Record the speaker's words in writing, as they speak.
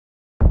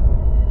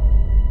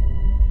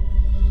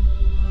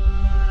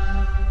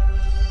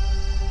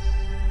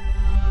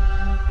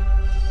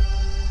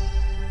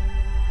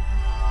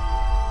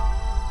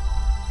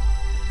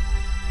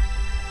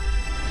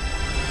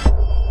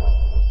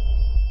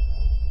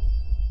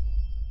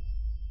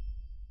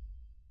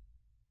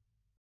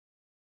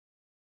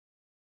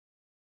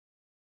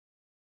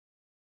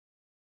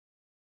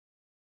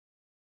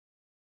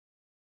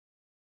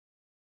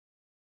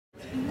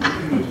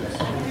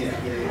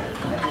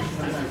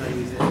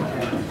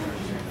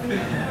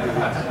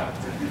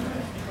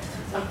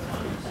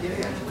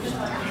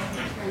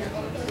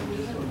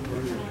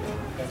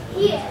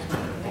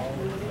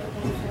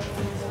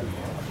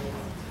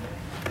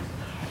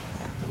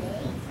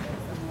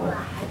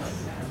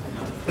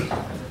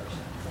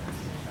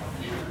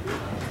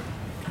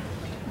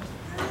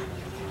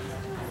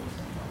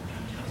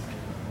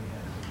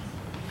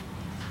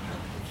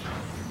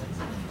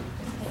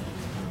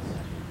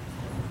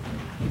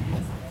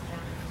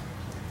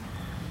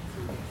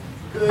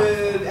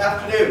Good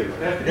afternoon.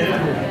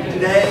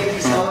 Today we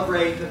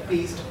celebrate the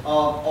Feast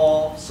of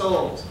All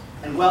Souls.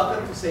 And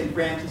welcome to St.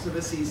 Francis of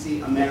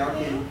Assisi,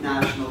 American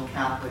National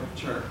Catholic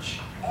Church.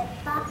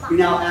 We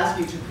now ask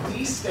you to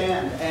please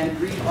stand and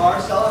greet our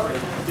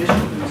celebrator,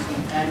 Bishop Lucy,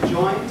 and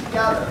join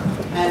together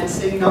and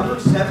sing number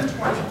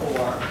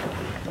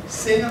 724,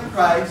 Sing of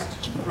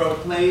Christ,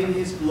 Proclaim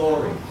His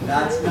Glory.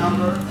 That's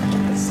number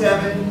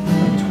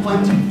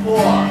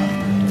 724.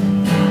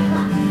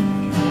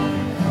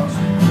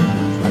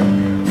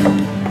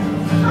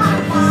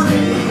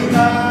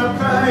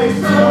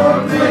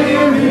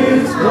 Proclaim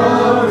His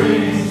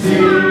glory,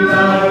 sing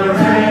the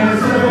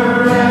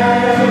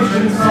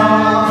resurrection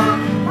song.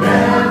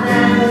 Death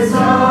and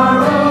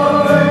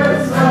sorrow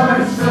is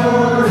our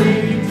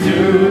story,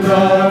 to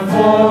the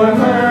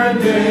former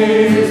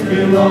days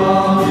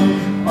belong.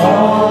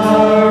 All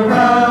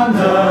around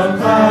the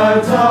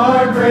clouds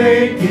are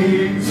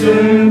breaking,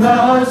 soon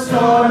the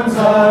storms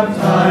of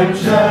time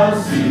shall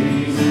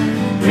cease.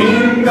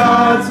 In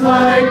God's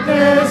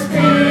likeness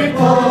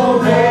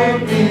people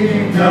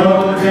making,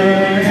 know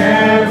the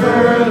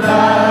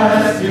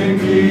everlasting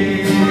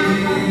peace.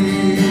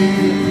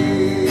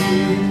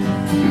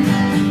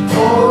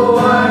 Oh,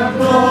 what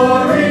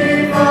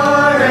glory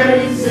far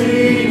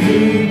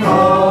exceeding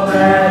all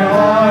that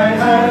eye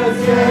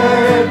has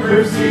yet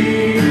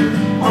perceived.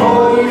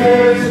 Oh,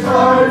 His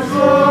heart's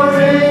for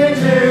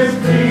ages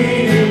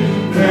pleading,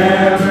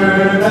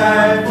 never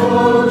that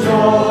full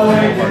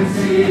joy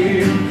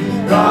conceived.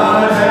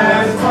 God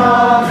has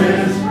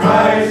promised,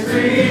 Christ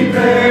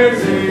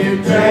prepares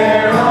it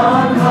there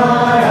on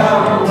high,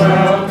 our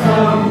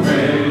welcome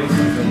raise.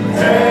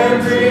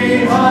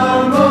 Every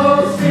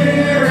humble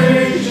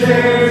spirit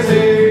shares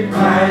it,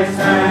 Christ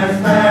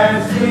has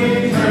passed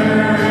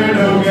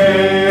eternal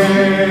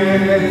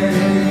gate.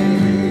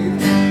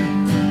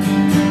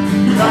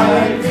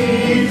 Life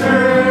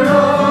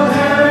eternal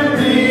and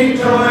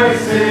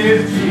rejoices,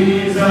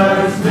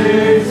 Jesus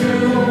lives who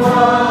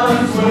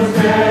once was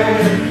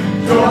dead.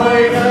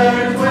 Join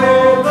us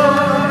with the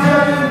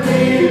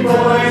heavenly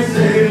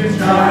voices,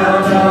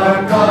 child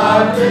of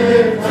God,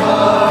 lift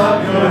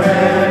up your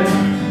head.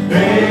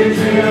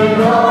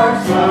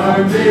 Patriarchs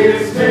from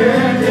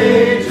distant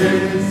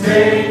ages,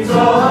 saints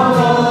all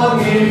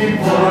longing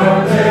for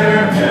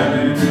their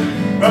heaven.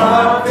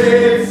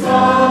 Prophets,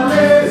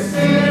 psalmists,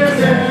 seers,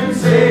 and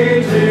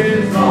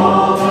sages,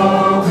 all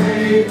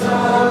await the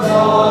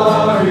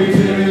glory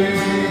day.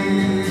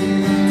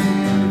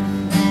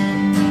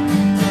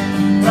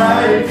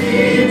 Life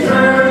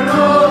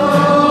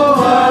eternal,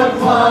 what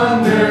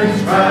wonders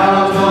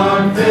found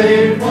on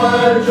faith,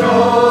 what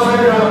joy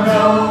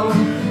unknown.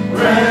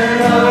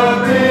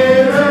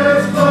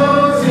 Renovators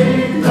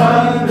closing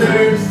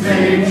thunders,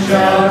 saints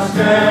shall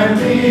stand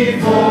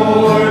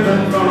before the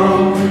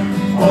throne.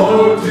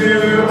 Oh, to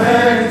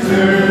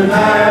enter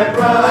that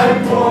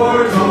bright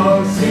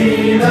portal,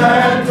 see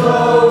that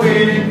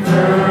glowing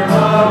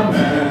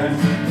firmament.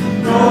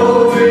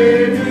 Go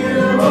with you,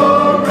 O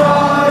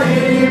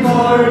bride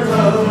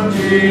immortal,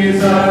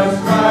 Jesus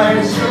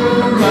Christ,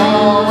 whom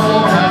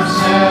all have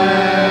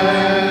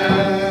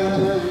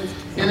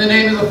sent. In the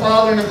name of the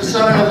Father, and of the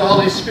Son, and of the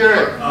Holy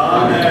Spirit.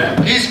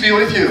 Amen. Peace be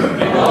with you.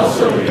 And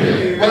also with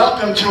you.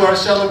 Welcome to our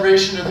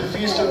celebration of the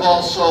Feast of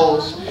All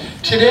Souls.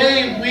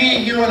 Today,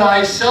 you and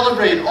I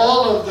celebrate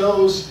all of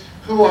those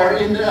who are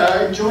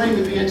enjoying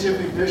the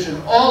beatific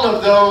vision, all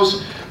of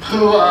those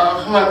who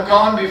have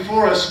gone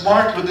before us,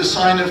 marked with the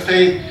sign of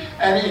faith,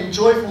 and in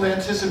joyful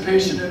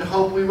anticipation and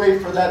hope, we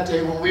wait for that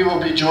day when we will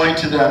be joined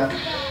to them.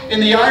 In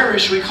the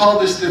Irish, we call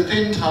this the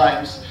thin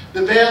times.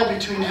 The veil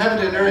between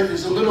heaven and earth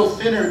is a little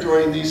thinner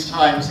during these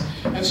times.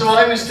 And so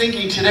I was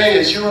thinking today,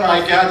 as you and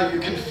I gather, you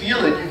can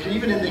feel it. You can,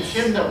 even in the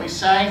hymn that we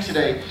sang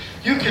today,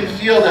 you can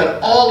feel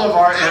that all of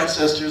our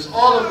ancestors,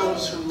 all of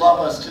those who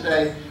love us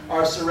today,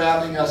 are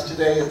surrounding us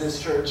today in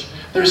this church.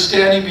 They're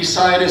standing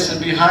beside us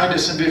and behind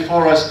us and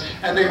before us,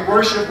 and they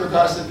worship with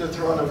us at the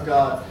throne of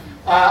God.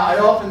 I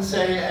often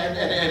say, and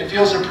it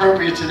feels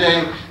appropriate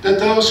today, that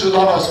those who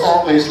love us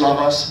always love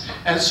us.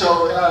 And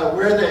so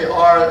where they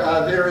are,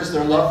 there is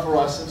their love for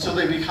us. And so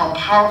they become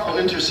powerful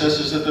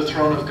intercessors at the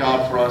throne of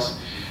God for us.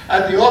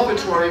 At the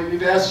offertory,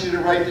 we've asked you to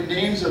write the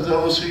names of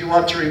those who you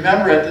want to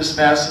remember at this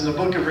Mass in the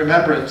Book of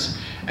Remembrance.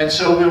 And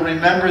so we'll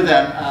remember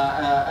them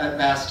at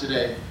Mass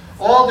today.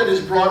 All that is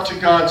brought to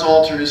God's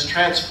altar is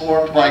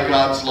transformed by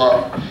God's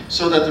love,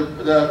 so that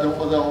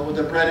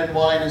the bread and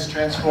wine is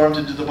transformed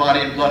into the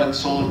body and blood and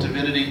soul of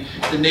divinity.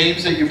 The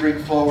names that you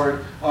bring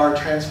forward are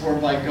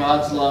transformed by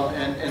God's love,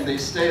 and they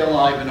stay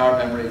alive in our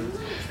memory.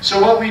 So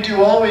what we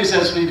do always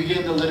as we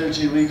begin the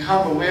liturgy, we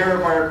come aware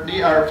of our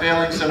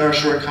failings and our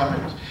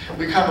shortcomings.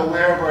 We come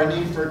aware of our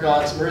need for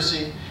God's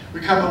mercy. We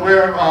come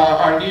aware of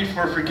our need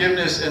for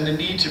forgiveness and the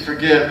need to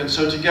forgive. And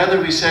so together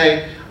we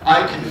say,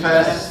 I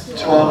confess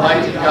to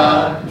Almighty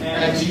God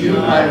and to you,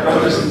 my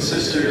brothers and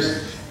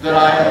sisters, that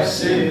I have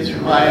sinned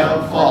through my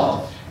own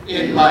fault,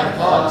 in my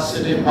thoughts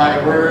and in my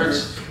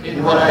words,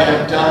 in what I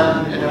have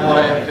done and in what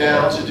I have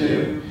failed to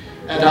do.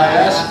 And I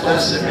ask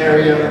Blessed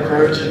Mary, ever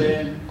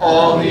Virgin,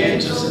 all the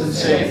angels and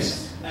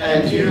saints,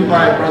 and you,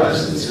 my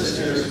brothers and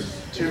sisters,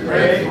 to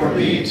pray for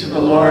me to the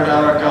Lord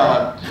our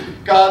God.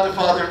 God the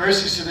Father,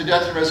 mercies to the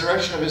death and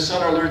resurrection of his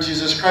Son, our Lord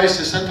Jesus Christ,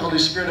 has sent the Holy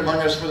Spirit among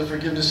us for the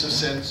forgiveness of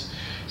sins.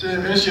 To the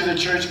ministry of the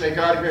church, may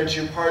God grant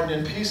you pardon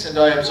and peace, and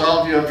I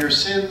absolve you of your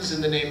sins in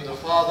the name of the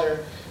Father,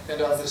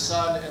 and of the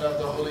Son, and of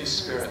the Holy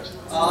Spirit.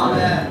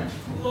 Amen.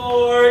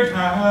 Lord,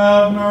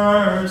 have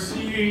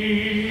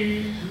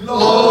mercy.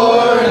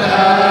 Lord,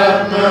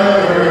 have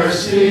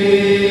mercy.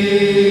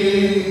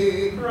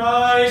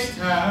 Christ,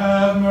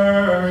 have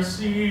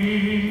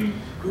mercy.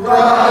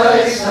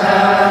 Christ,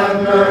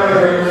 have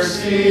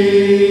mercy.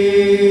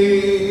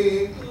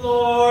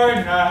 Lord,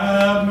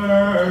 have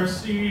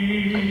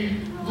mercy.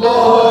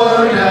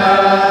 Lord,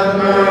 have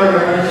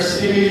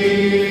mercy.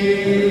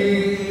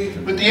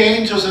 With the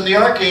angels and the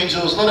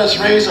archangels, let us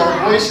raise our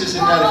voices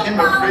in that hymn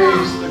of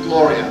praise, the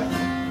Gloria.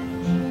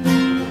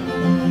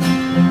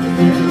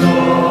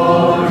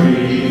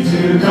 Glory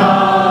to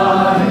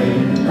God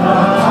in the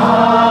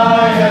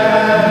highest,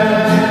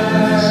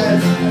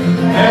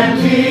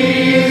 and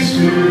peace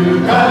to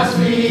God's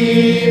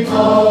people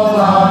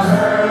on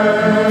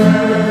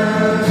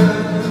earth.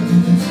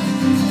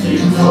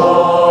 Give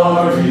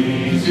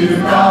glory to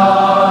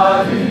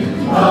God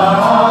in the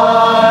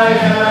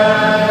highest,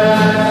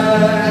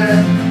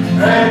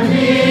 and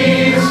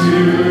peace to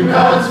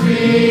God's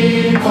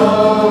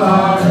people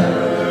on earth.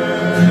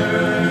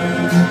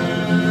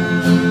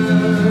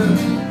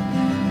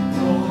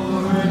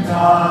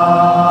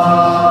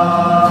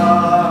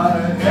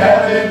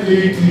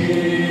 Heavenly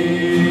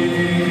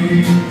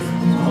King,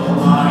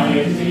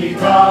 Almighty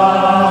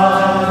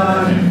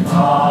God and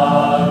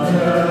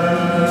Father,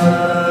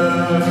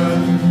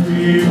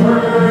 we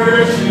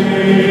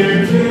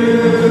worship you,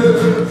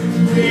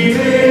 we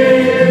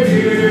give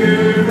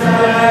you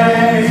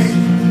thanks,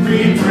 we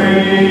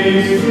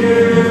praise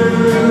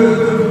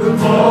you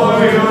for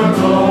your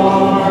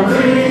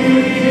glory.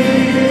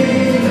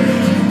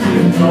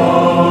 Give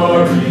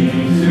glory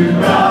to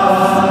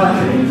God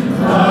in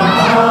the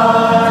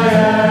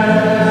highest,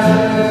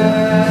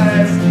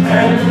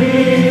 and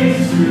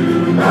peace to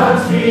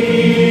God's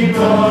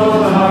people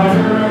on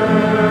earth.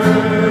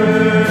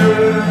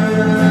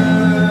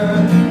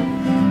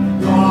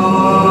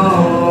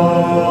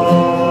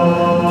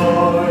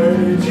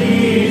 Lord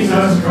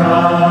Jesus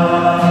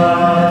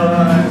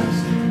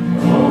Christ,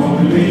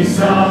 only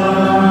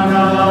Son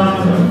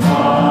of the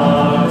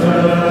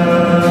Father,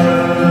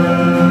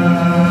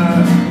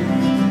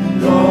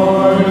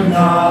 Lord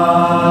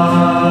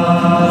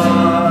God,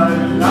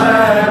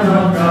 Lamb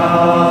of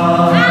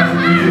God,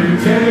 you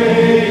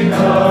take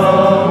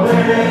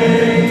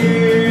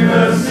away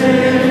the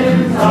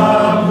sins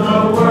of the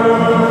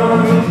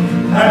world.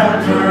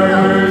 Have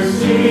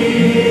mercy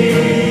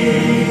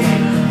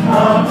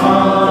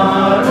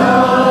upon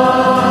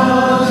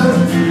us.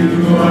 You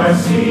are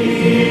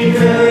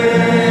seated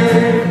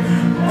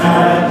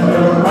at the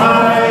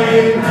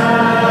right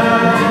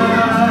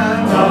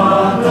hand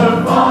of the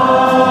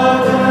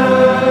Father.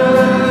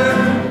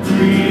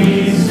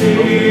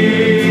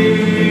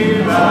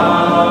 Receive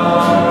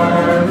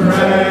our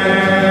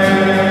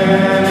prayer.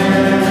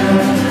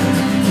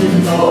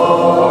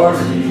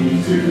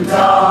 Glory to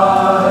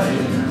God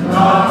in the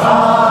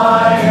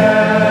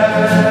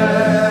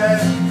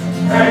highest,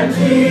 and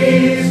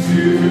peace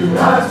to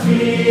God's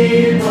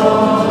people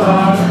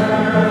on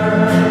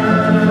earth.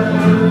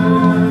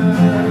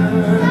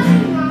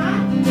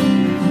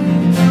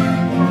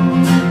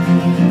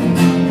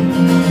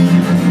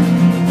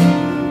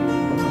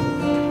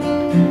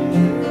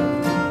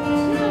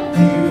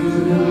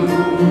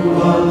 You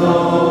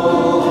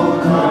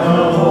alone are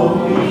the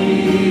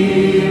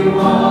Holy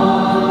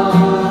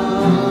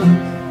One.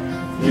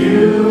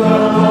 You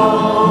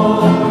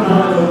alone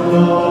are the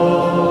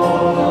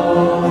Lord.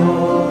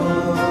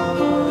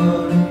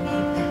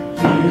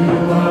 You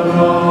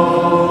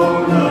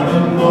alone are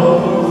the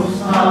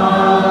Most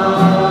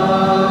High.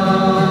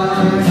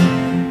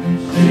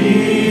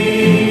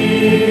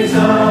 Jesus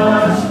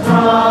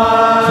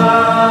Christ,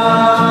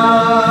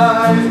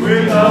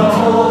 with the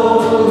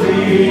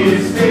Holy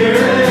Spirit.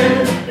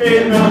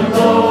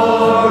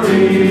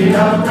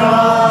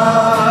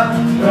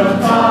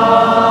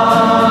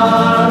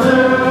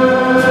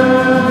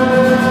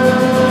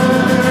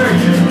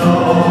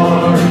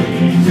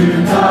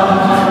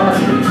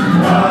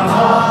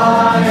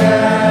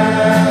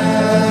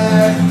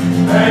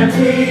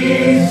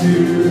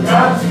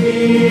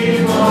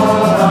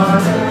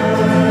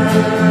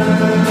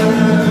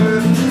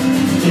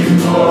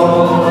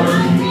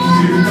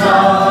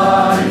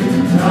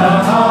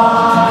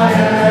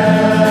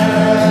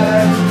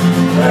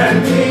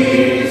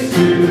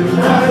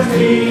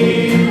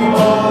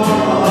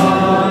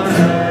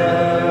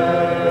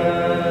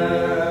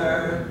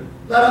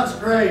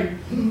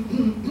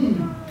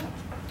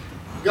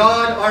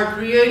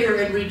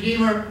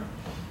 Redeemer.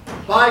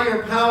 By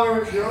your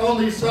power, your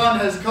only Son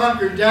has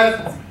conquered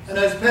death and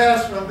has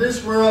passed from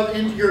this world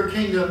into your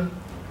kingdom.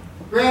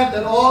 Grant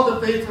that all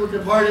the faithful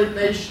departed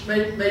may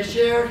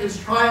share his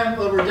triumph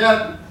over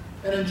death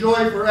and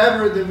enjoy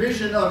forever the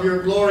vision of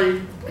your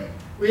glory.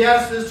 We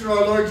ask this through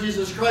our Lord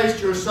Jesus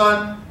Christ, your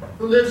Son,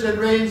 who lives and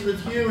reigns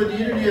with you in the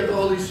unity of the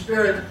Holy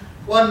Spirit,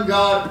 one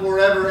God,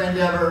 forever and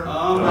ever.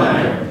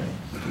 Amen.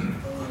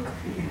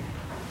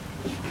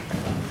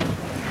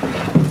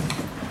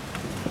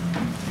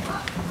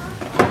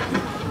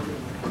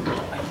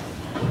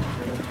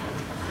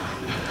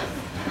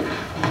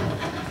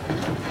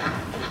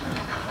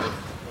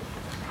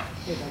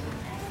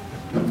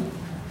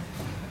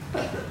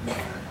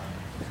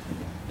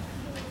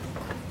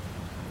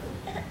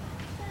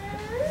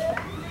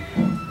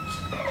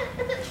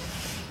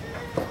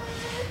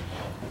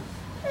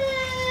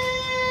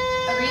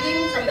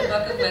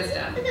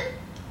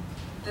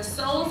 The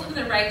souls of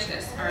the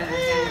righteous are in the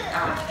hand of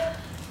God,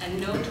 and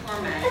no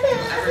torment will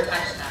ever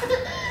touch them.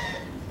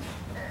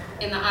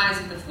 In the eyes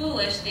of the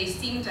foolish, they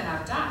seem to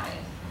have died,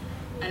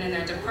 and in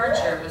their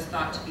departure was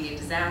thought to be a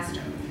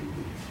disaster,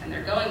 and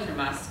their going from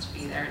us to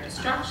be their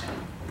destruction.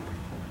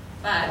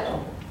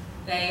 But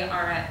they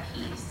are at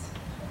peace.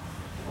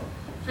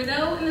 For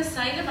though in the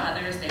sight of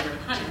others they were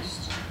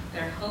punished,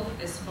 their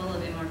hope is full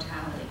of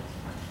immortality.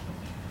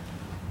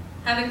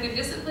 Having been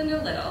disciplined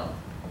a little,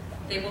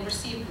 they will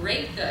receive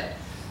great good,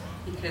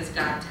 because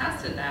God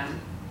tested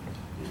them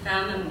and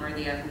found them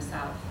worthy of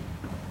himself.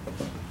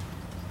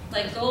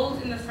 Like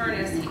gold in the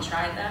furnace, he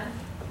tried them,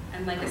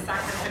 and like a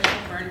sacrificial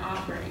burnt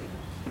offering,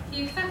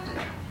 he accepted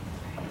them.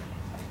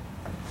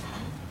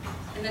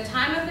 In the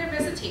time of their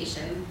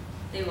visitation,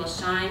 they will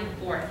shine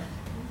forth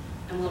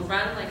and will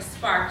run like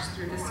sparks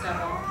through the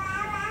stubble.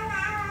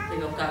 They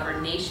will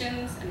govern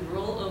nations and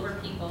rule over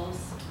peoples,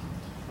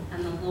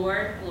 and the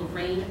Lord will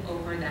reign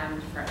over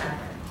them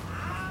forever.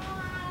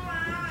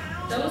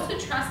 Those who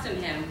trust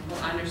in him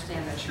will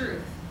understand the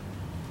truth,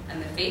 and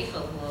the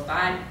faithful will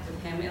abide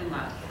with him in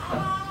love.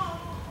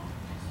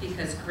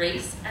 Because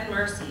grace and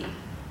mercy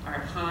are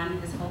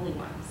upon his holy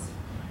ones,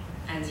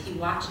 and he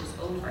watches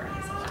over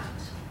his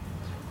elect.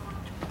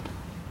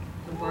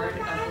 The word of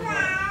the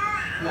Lord.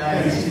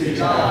 Thanks be to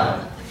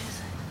God.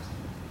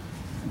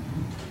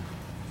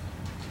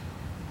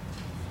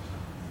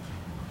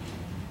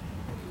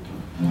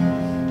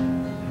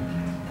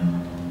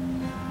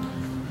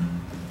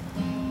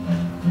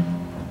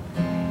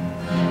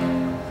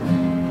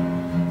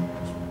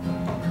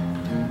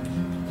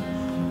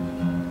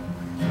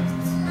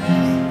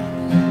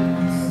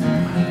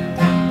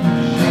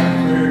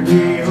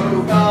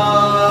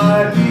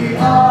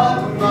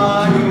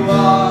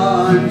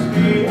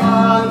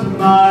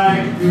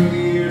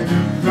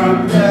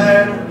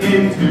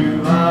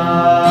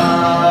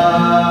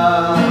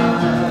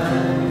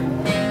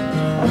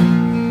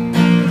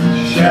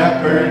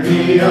 Shepherd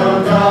me, O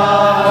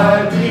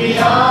God,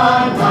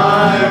 beyond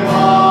my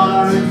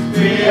wants,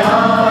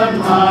 beyond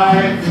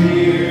my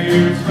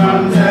fears,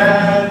 from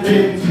death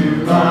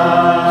into life.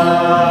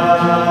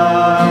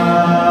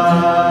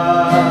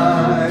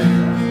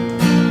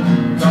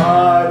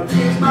 God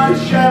is my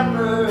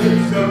shepherd,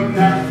 so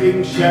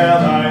nothing shall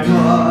I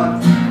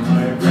want. I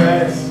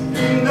rest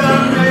in the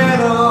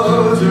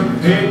meadows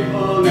of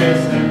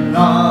faithfulness and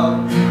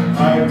love.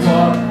 I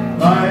walk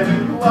by the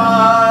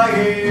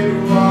quiet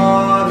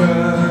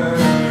water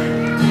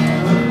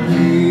of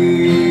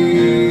peace.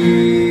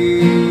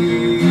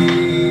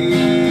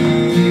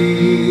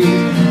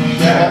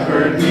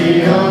 Shepherd me,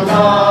 O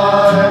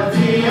God,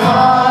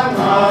 beyond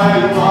my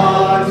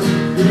wants,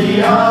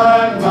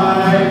 beyond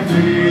my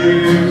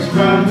fears,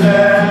 from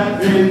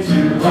death into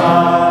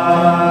life.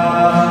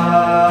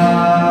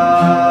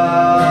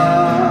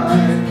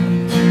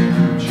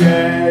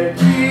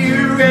 Gently you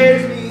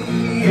raise me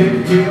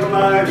and heal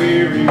my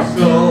weary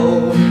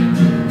soul.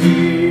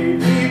 Lead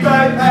me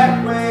by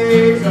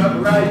pathways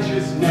of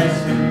righteousness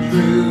and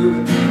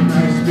truth.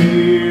 My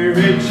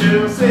spirit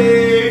shall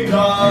sing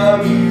the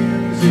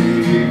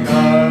music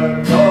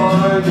of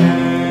your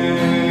name.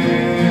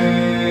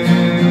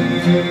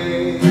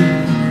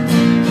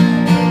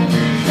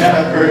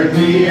 Shepherd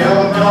me, O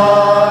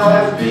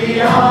God,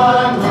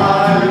 beyond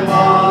my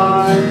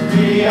wants,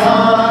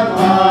 beyond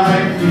my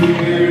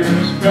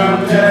fears, from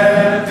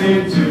death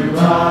into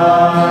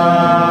life.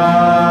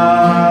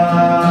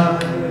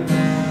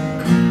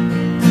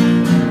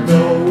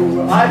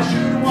 Though I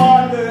should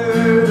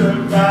wander the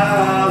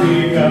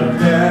valley of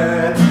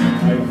death,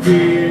 I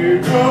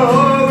fear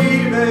no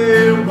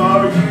evil,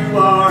 for you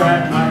are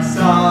at my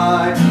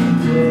side.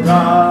 Your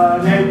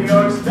rod and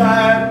your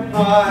staff,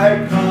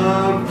 my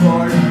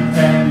comfort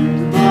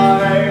and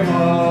my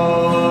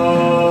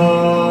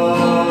hope.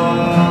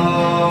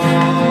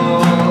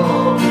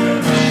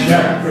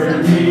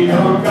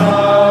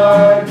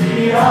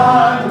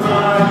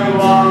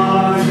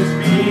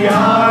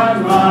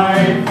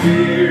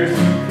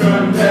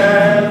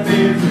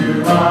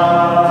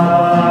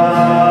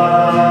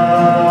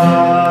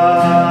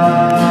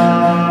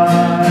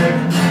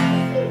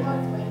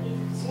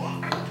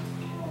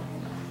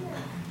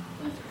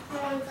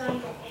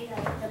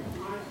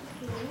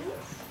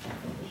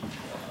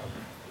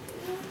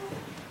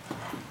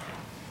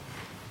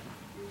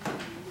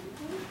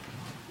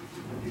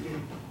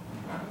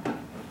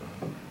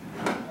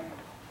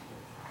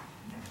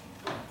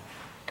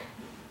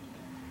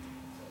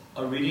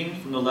 A reading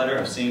from the letter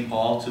of St.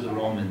 Paul to the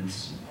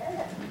Romans.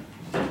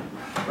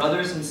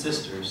 Brothers and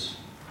sisters,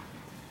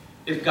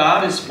 if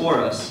God is for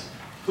us,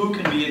 who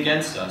can be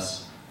against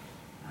us?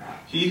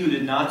 He who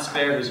did not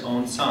spare his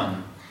own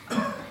son,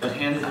 but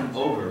handed him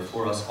over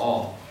for us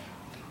all,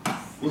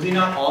 will he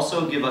not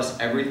also give us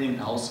everything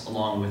else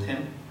along with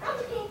him?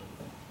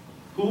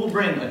 Who will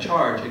bring a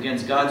charge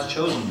against God's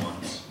chosen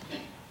ones?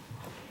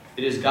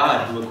 It is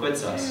God who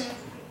acquits us.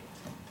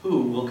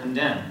 Who will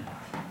condemn?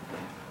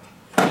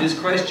 It is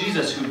Christ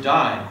Jesus who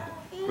died,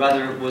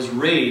 rather was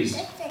raised,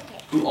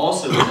 who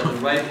also is at the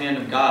right hand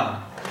of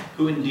God,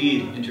 who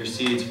indeed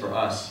intercedes for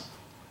us.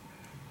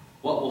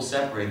 What will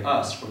separate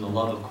us from the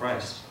love of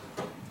Christ?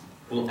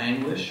 Will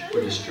anguish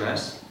or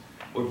distress,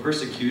 or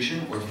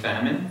persecution or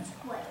famine,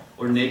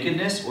 or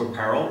nakedness or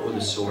peril or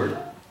the sword?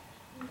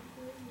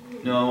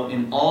 No,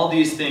 in all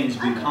these things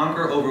we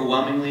conquer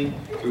overwhelmingly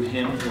through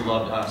him who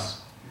loved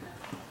us.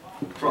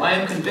 For I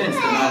am convinced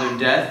that neither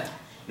death,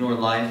 nor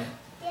life,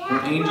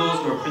 nor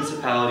angels, nor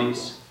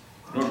principalities,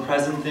 nor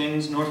present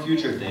things, nor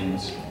future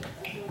things,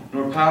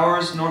 nor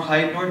powers, nor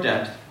height, nor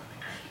depth,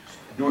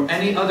 nor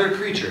any other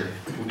creature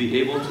will be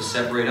able to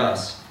separate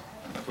us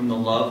from the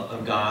love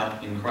of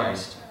God in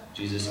Christ,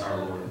 Jesus our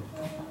Lord.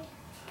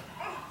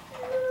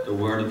 The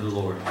word of the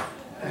Lord.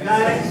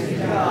 Thanks be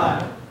to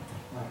God.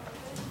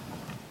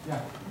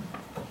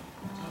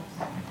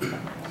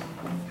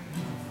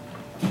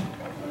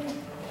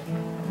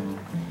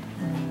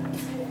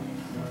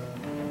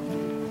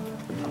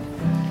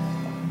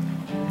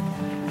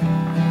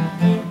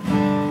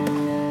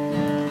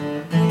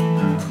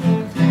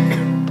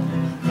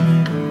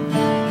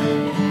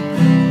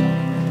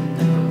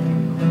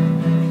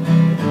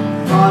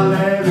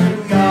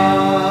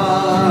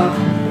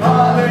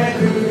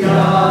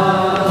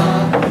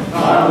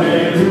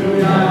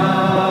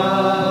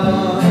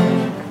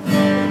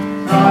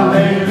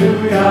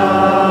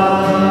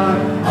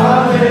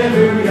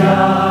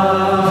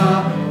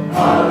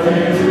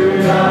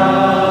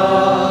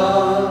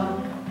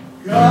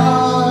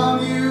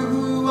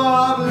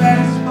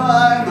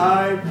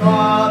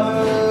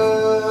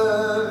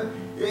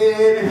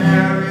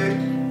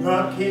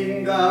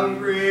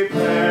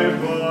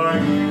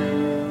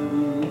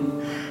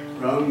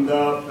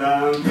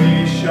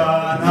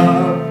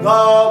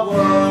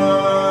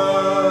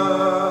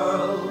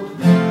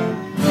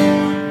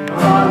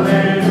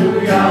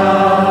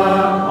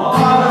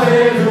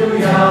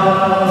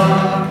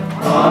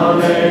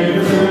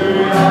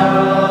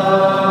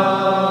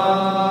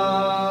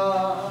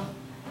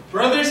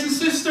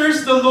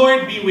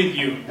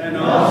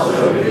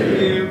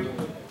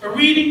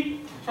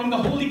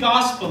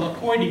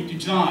 According to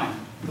John.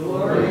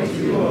 Glory to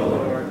you, O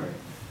Lord.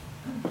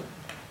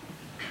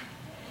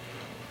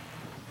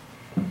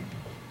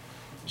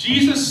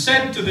 Jesus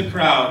said to the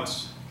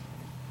crowds,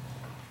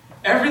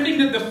 "Everything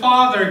that the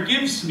Father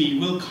gives me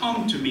will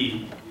come to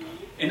me,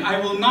 and I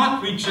will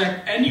not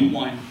reject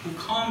anyone who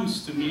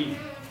comes to me,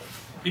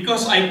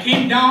 because I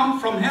came down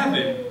from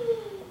heaven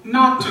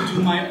not to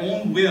do my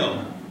own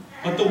will,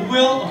 but the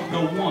will of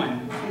the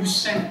one who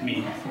sent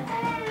me.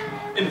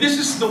 And this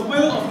is the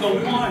will of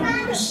the one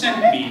who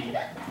sent me,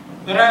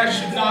 that I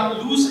should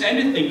not lose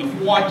anything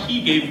of what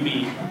he gave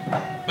me,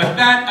 but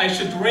that I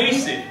should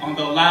raise it on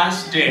the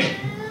last day.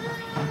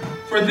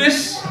 For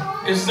this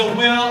is the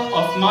will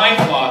of my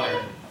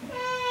Father,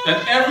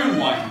 that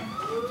everyone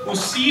who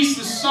sees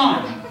the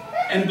Son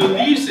and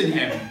believes in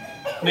him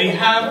may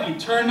have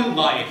eternal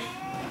life,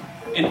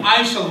 and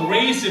I shall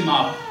raise him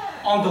up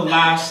on the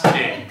last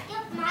day."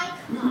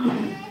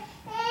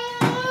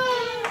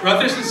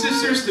 Brothers and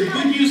sisters, the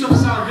good news of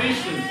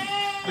salvation,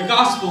 the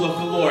gospel of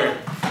the Lord.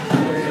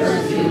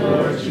 Praise to you,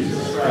 Lord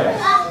Jesus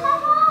Christ.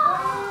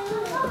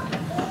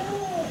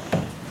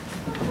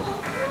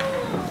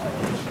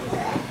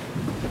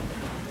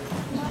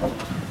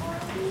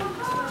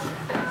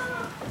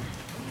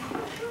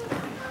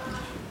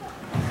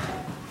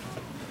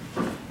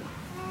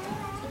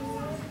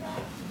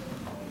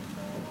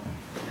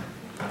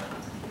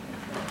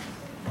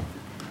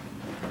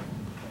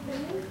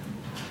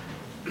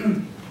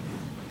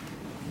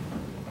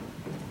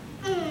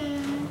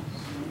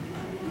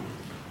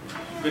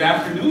 Good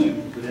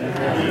afternoon. Good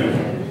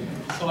afternoon.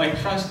 So I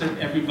trust that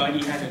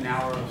everybody had an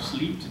hour of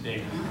sleep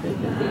today.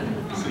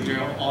 So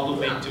you're all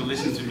awake to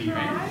listen to me,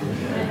 right?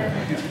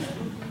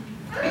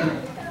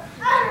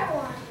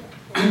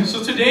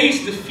 So today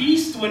is the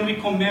feast when we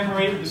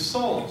commemorate the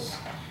souls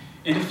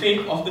and the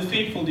fate of the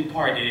faithful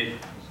departed.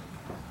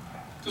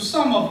 To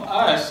some of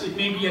us, it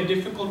may be a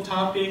difficult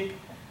topic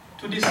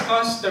to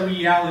discuss the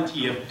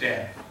reality of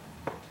death.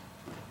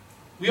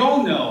 We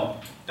all know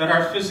that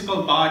our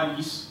physical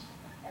bodies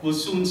will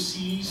soon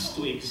cease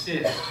to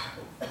exist.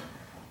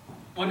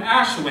 On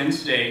Ash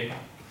Wednesday,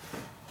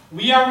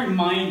 we are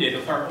reminded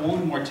of our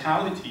own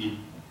mortality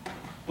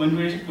when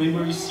we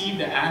receive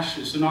the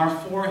ashes on our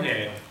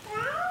forehead.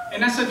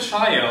 And as a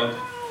child,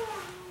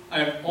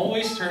 I've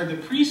always heard the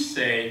priest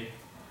say,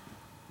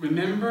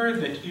 "Remember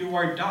that you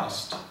are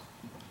dust,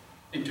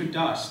 and to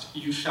dust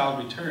you shall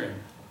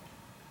return."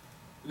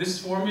 this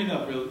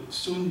formula will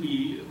soon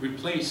be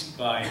replaced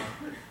by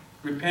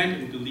repent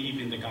and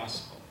believe in the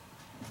gospel.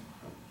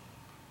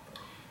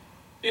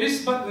 It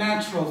is but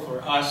natural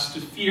for us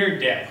to fear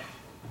death.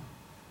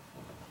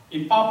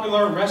 In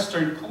popular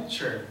Western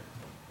culture,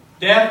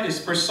 death is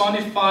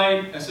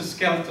personified as a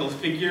skeletal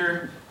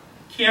figure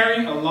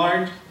carrying a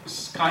large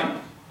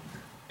scythe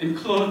and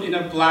clothed in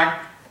a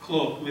black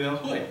cloak with a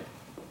hood.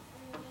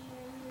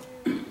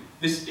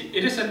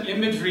 It is an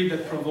imagery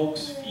that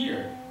provokes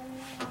fear.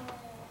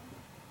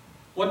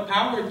 What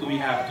power do we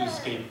have to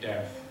escape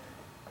death?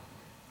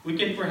 We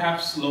can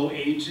perhaps slow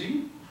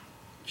aging,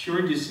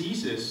 cure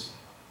diseases,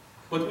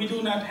 but we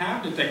do not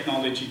have the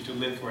technology to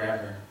live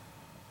forever.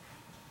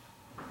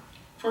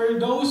 For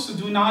those who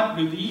do not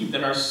believe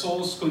that our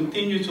souls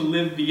continue to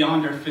live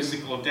beyond our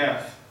physical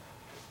death,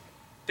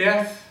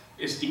 death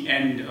is the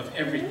end of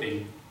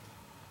everything.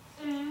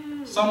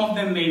 Some of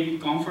them may be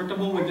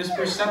comfortable with this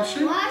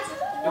perception,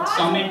 but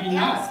some may be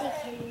not.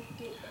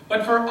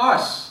 But for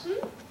us,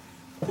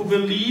 who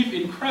believe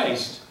in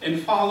Christ and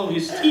follow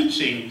His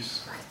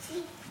teachings,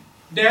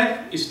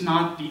 death is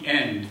not the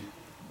end.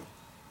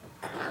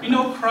 We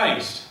know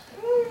Christ,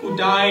 who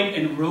died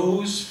and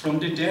rose from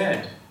the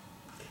dead.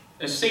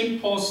 As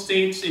St. Paul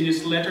states in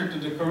his letter to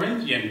the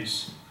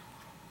Corinthians,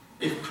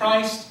 if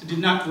Christ did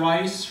not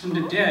rise from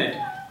the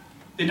dead,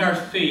 then our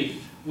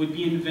faith would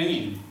be in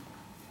vain.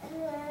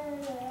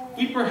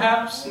 We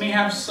perhaps may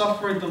have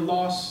suffered the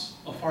loss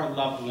of our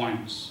loved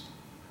ones.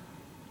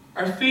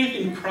 Our faith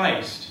in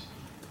Christ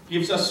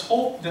gives us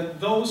hope that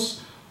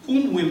those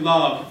whom we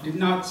love did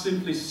not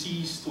simply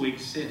cease to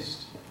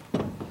exist.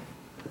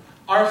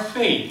 Our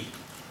faith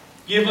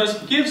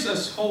gives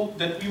us hope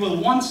that we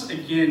will once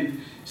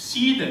again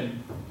see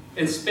them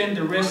and spend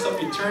the rest of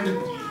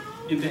eternity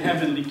in the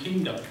heavenly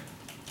kingdom.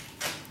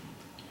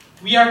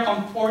 We are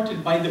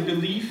comforted by the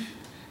belief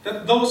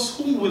that those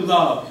whom we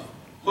love,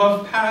 who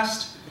have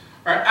passed,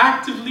 are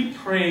actively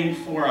praying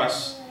for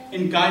us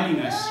and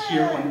guiding us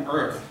here on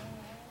earth.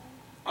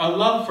 Our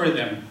love for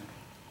them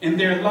and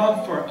their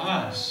love for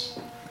us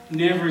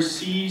never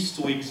cease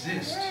to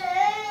exist.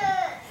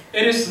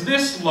 It is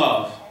this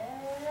love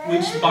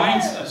which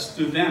binds us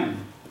to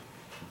them,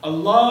 a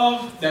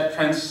love that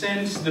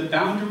transcends the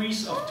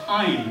boundaries of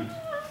time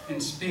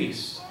and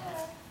space.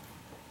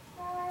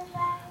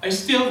 I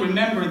still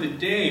remember the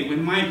day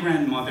when my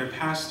grandmother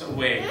passed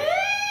away.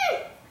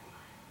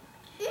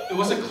 It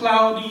was a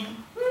cloudy,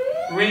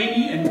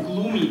 rainy, and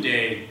gloomy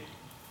day.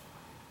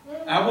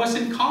 I was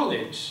in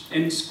college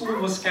and school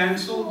was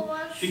canceled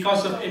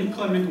because of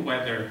inclement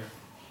weather.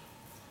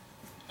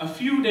 A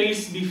few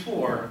days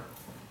before,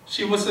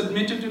 she was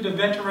admitted to the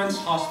Veterans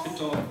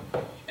Hospital,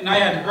 and I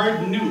had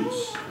heard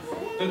news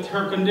that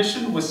her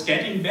condition was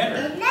getting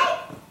better.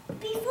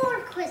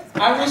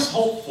 I was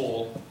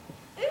hopeful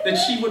that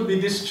she would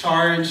be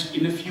discharged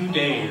in a few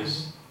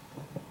days.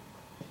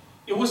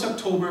 It was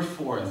October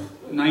 4th,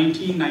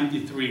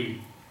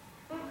 1993,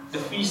 the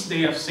feast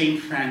day of St.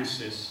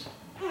 Francis.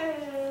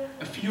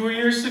 A few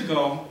years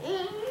ago,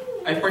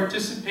 I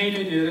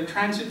participated in a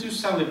Transitus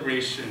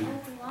celebration,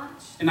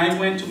 and I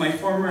went to my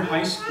former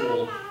high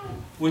school,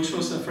 which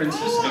was a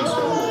Franciscan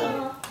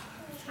school,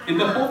 in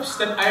the hopes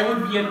that I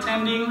would be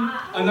attending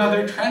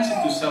another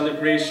Transitus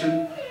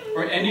celebration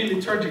or any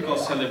liturgical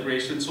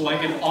celebration so I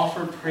can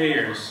offer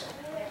prayers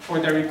for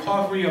the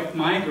recovery of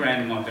my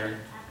grandmother.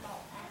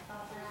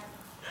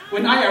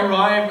 When I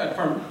arrived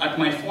at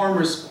my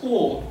former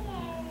school,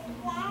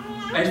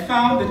 I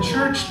found the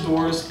church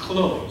doors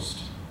closed.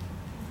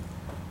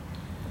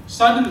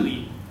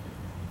 Suddenly,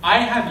 I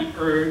had the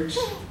urge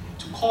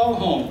to call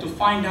home to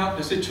find out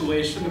the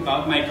situation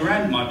about my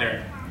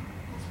grandmother.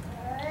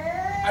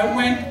 I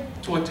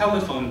went to a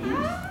telephone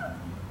booth,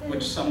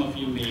 which some of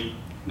you may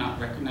not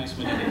recognize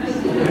what it is,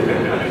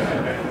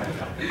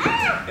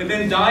 and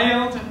then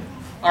dialed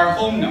our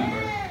home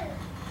number.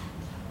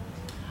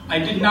 I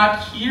did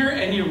not hear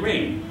any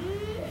ring,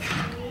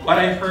 but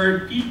I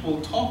heard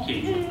people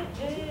talking.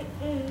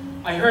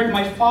 I heard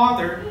my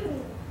father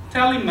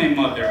telling my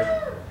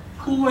mother,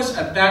 who was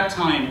at that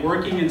time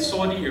working in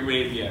Saudi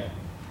Arabia,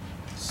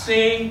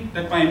 saying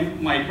that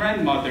my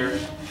grandmother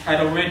had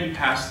already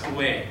passed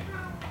away.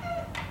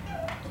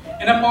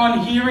 And upon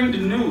hearing the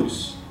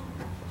news,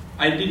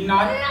 I did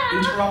not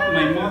interrupt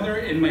my mother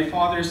and my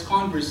father's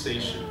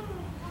conversation,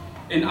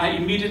 and I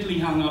immediately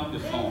hung up the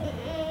phone.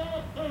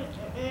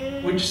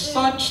 With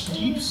such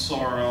deep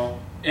sorrow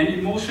and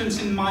emotions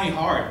in my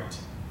heart,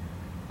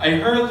 I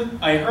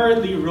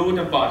hurriedly rode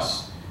a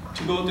bus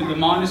to go to the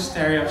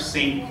monastery of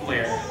St.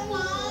 Clare.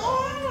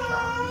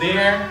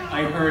 There,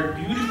 I heard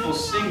beautiful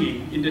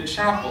singing in the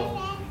chapel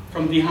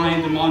from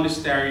behind the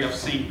monastery of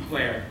St.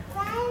 Clare.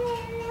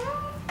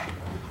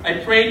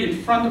 I prayed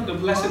in front of the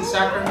Blessed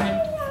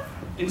Sacrament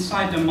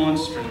inside the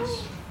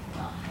monstrance,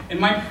 and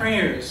my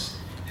prayers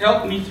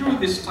helped me through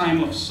this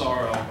time of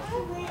sorrow.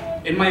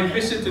 After my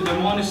visit to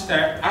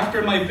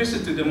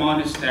the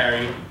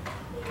monastery,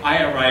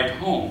 I arrived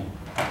home.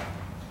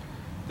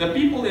 The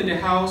people in the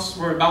house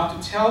were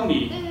about to tell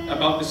me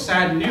about the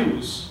sad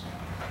news,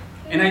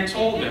 and I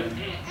told them,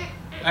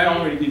 I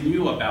already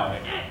knew about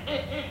it.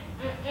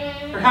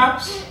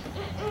 Perhaps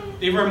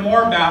they were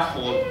more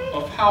baffled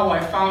of how I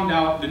found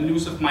out the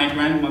news of my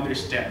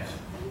grandmother's death.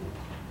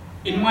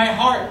 In my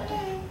heart,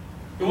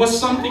 it was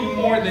something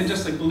more than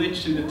just a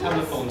glitch in the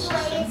telephone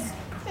system.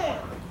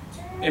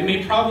 It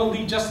may probably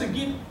be just a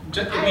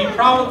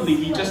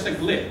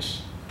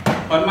glitch,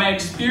 but my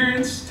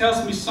experience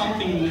tells me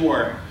something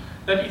more,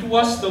 that it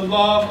was the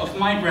love of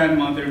my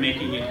grandmother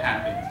making it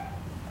happen.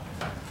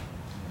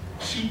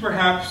 She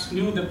perhaps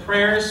knew the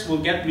prayers will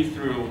get me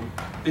through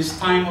this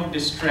time of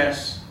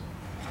distress,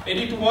 and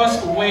it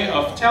was a way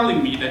of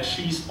telling me that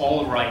she's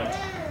all right.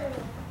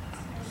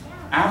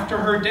 After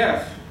her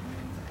death,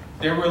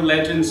 there were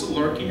legends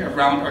lurking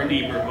around our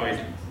neighborhood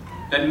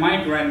that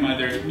my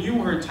grandmother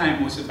knew her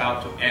time was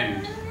about to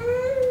end,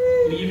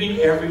 leaving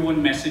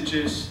everyone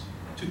messages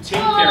to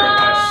take care of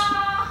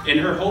us and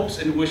her hopes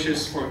and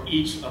wishes for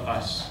each of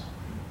us.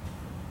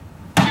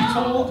 She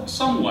told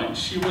someone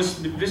she was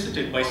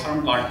visited by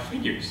some dark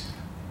figures.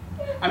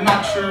 I'm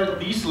not sure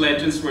these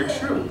legends were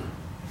true,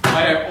 but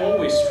I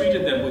always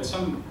treated them with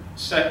some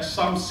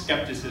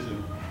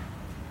skepticism.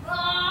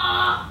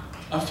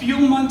 A few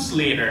months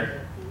later,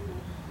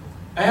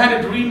 I had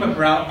a dream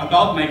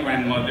about my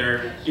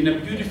grandmother in a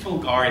beautiful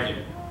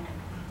garden.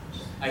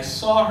 I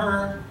saw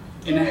her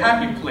in a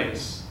happy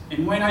place,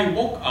 and when I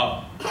woke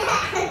up,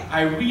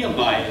 I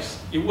realized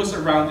it was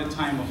around the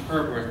time of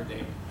her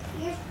birthday.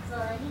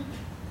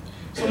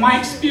 So my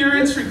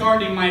experience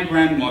regarding my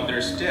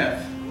grandmother's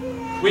death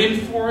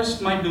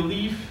reinforced my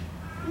belief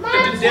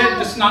that the dead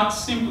does not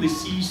simply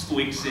cease to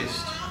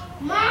exist.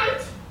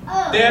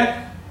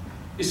 Death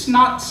is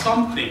not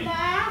something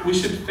we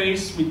should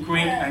face with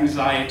great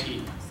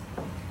anxiety.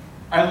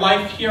 Our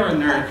life here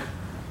on earth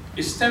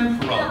is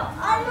temporal,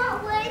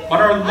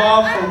 but our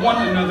love for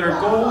one another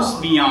goes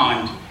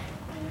beyond.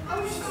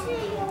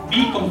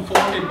 Be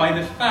comforted by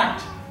the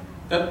fact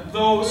that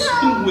those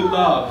whom we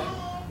love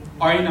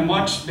are in a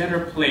much better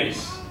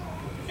place,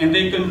 and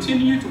they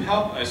continue to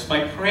help us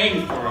by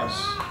praying for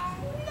us.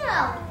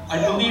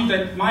 I believe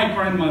that my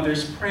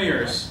grandmother's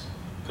prayers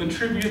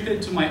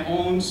contributed to my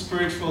own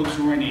spiritual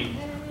journey.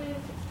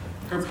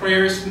 Her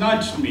prayers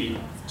nudged me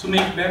to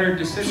make better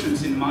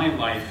decisions in my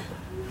life.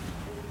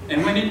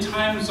 And when in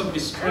times of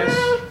distress,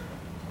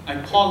 I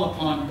call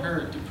upon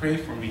her to pray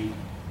for me.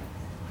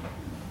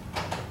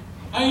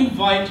 I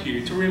invite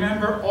you to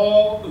remember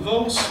all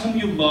those whom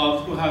you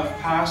love who have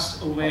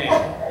passed away.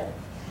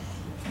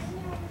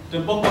 The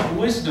Book of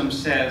Wisdom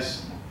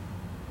says,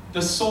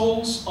 "The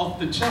souls of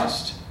the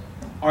just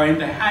are in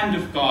the hand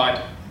of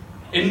God,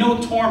 and no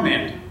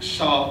torment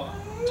shall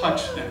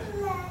touch them."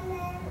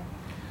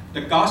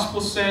 The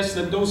Gospel says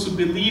that those who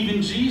believe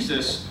in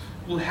Jesus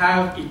will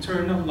have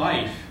eternal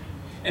life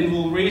and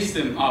will raise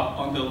them up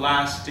on the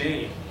last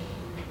day.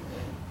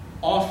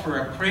 Offer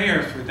a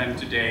prayer for them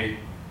today.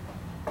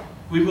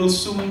 We will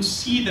soon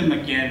see them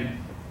again,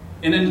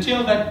 and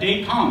until that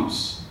day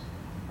comes,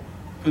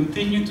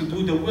 continue to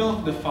do the will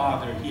of the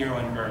Father here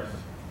on earth.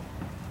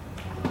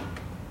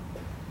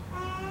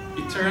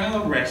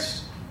 Eternal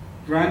rest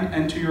grant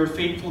unto your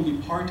faithful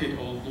departed,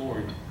 O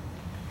Lord,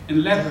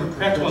 and let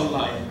perpetual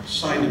light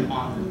shine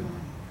upon them.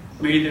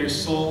 May their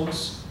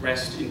souls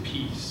rest in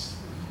peace.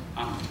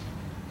 Amen.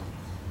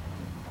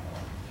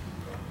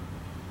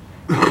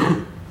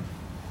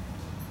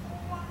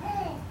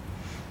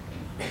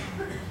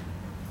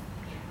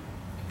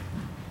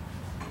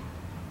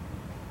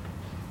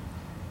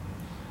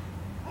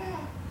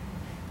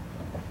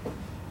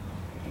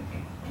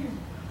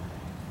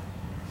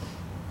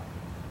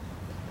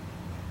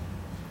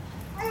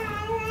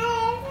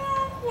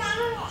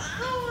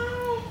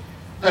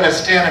 Let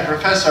us stand and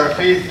profess our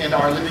faith in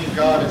our living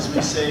God as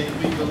we say,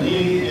 "We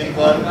believe in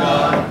one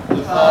God, the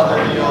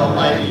Father, the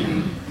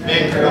Almighty,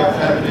 maker of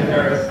heaven and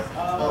earth,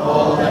 of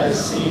all that is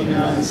seen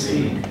and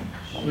unseen.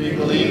 We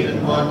believe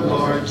in one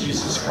Lord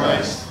Jesus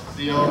Christ,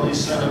 the only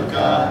Son of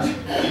God,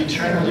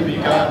 eternally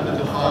begotten of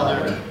the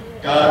Father,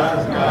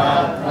 God from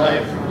God,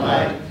 light from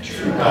light,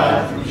 true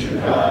God from true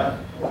God,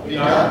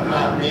 begotten,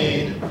 not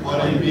made,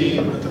 one in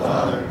being with the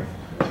Father.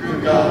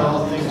 Through God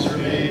all things were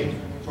made.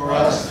 For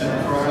us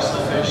and for our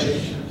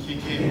salvation, he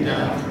came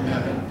down from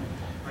heaven.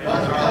 By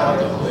the power of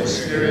the Holy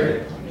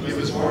Spirit, he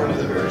was born of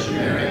the Virgin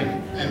Mary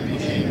and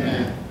became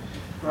man.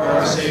 For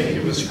our sake, he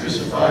was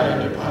crucified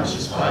under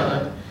Pontius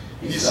Pilate.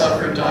 He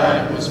suffered,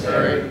 died, and was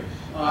buried.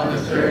 On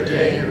the third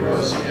day, he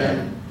rose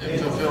again, in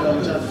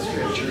fulfillment of the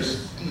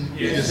Scriptures.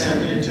 He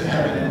ascended into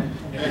heaven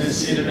and is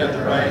seated at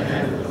the right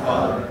hand of the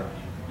Father.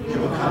 He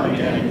will come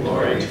again in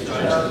glory to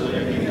judge the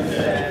living and the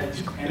dead,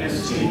 and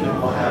his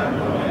kingdom will have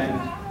no end.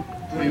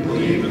 We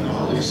believe in the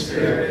Holy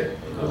Spirit,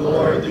 the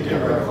Lord, the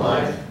giver of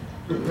life,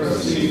 who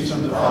proceeds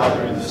from the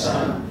Father and the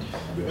Son.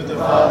 With the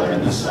Father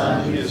and the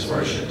Son he is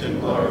worshipped and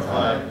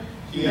glorified.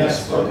 He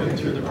has spoken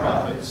through the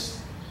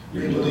prophets.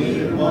 We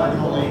believe in one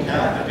holy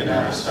Catholic and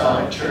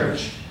Apostolic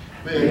Church.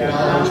 We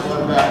acknowledge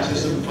one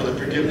baptism for the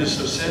forgiveness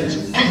of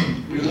sins.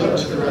 We look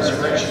to the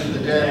resurrection of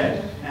the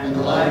dead and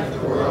the life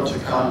of the world to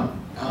come.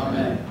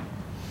 Amen.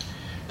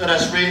 Let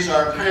us raise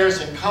our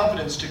prayers in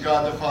confidence to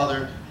God the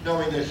Father,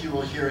 knowing that He will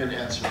hear and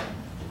answer them.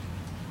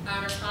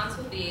 Our response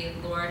will be,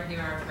 Lord,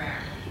 hear our prayer.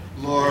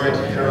 Lord,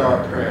 hear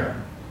our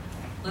prayer.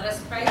 Let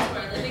us pray to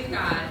our living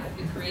God,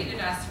 who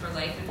created us for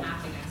life and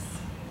happiness.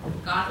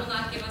 God will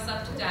not give us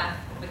up to death,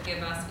 but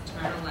give us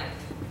eternal life.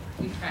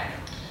 We pray.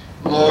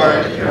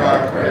 Lord, hear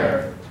our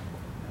prayer.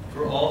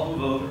 For all who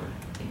vote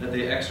that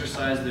they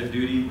exercise their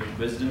duty with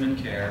wisdom and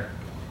care,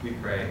 we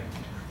pray.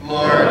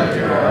 Lord,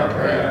 hear our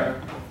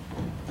prayer.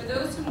 For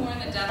those who mourn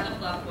the death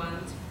of loved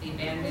ones, for the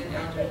abandoned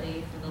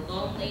elderly, for the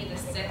lonely, the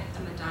sick,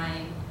 and the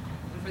dying,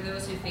 and for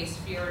those who face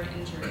fear and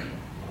injury,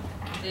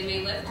 they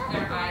may lift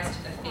their eyes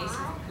to the face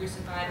of the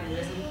crucified and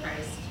risen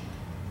Christ,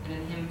 and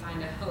in Him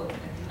find a hope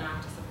that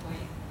cannot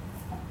disappoint.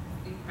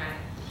 We pray.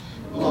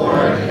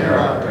 Lord, hear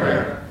our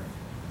prayer.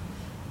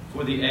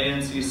 For the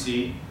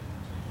ANCC,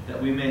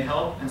 that we may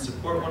help and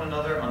support one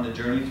another on the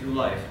journey through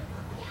life,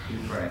 we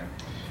pray.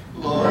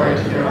 Lord,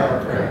 hear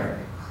our prayer.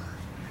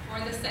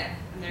 For the sick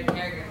and their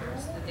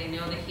caregivers, that they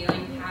know the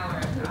healing power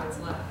of God's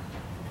love.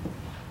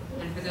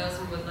 And for those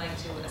who would like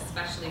to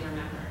especially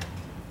remember.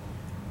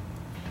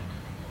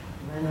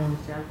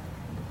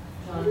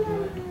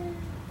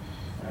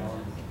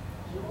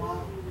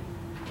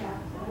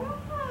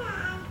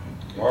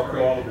 Mark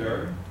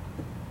Wahlberg.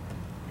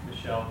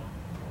 Michelle.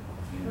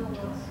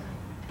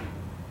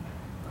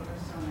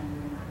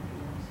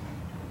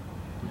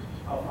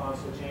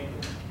 Alfonso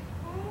Jenkins.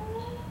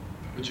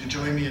 Would you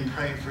join me in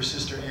praying for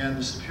Sister Ann,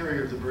 the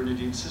superior of the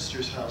Bernadine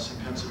Sisters House in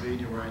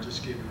Pennsylvania, where I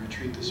just gave a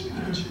retreat this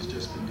weekend. She's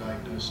just been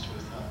diagnosed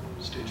with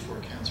stage 4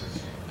 cancer,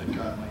 that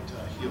God might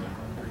heal her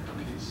and bring her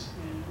peace.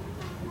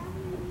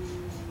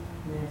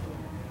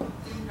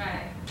 We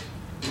pray.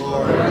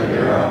 Lord,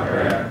 hear our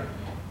prayer.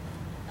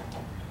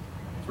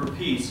 For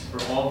peace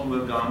for all who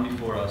have gone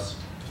before us,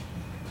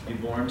 be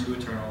born to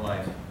eternal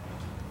life.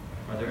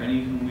 Are there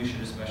any whom we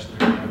should especially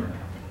remember?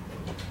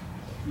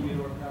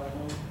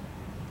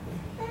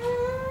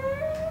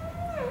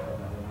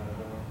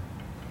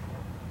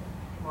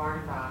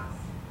 Warren Fox.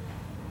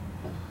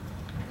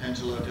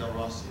 Angelo Del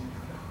Rossi.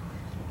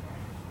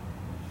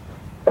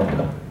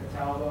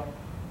 Cataldo.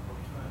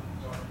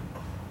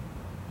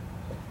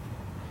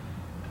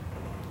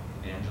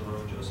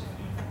 Angelo,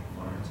 Josephine,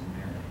 Lawrence, and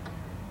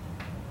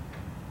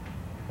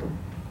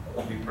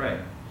Mary. We pray.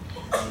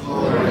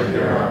 Lord,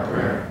 hear our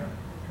prayer.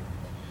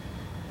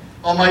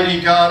 Almighty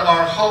God,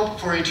 our hope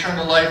for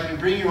eternal life, we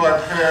bring you our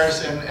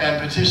prayers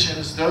and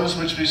petitions, those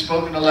which we've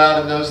spoken aloud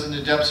and those in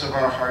the depths of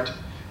our heart.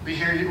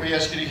 We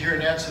ask you to hear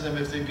and answer them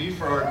if they be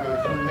for our good,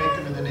 for we make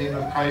them in the name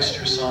of Christ,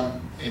 your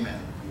Son. Amen.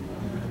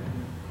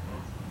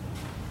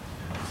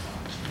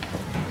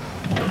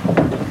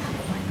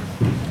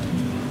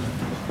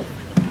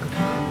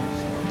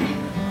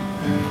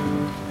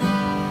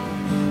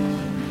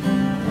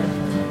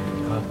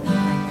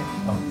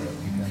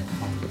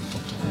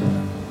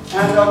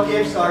 As our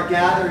gifts are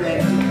gathered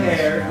and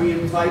prepared, we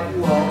invite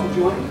you all to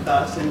join with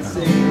us and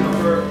sing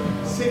number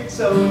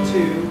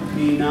 602,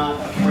 Be Not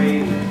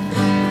Afraid.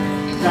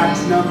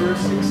 That's number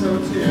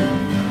 602.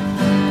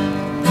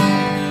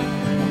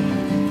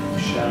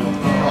 Shall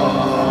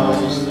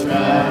cross the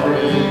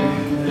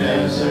barren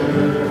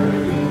desert,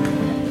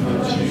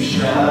 but you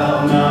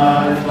shall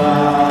not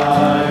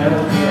fly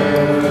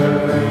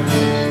afraid.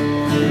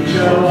 You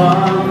shall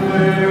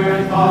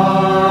wander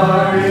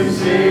far in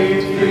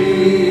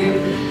safety,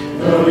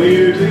 though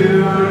you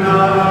do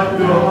not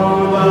go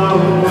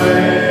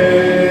away.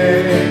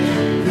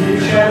 You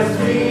shall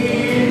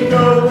speak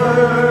the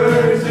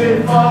words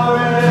in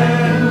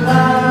foreign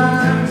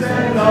lands,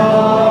 and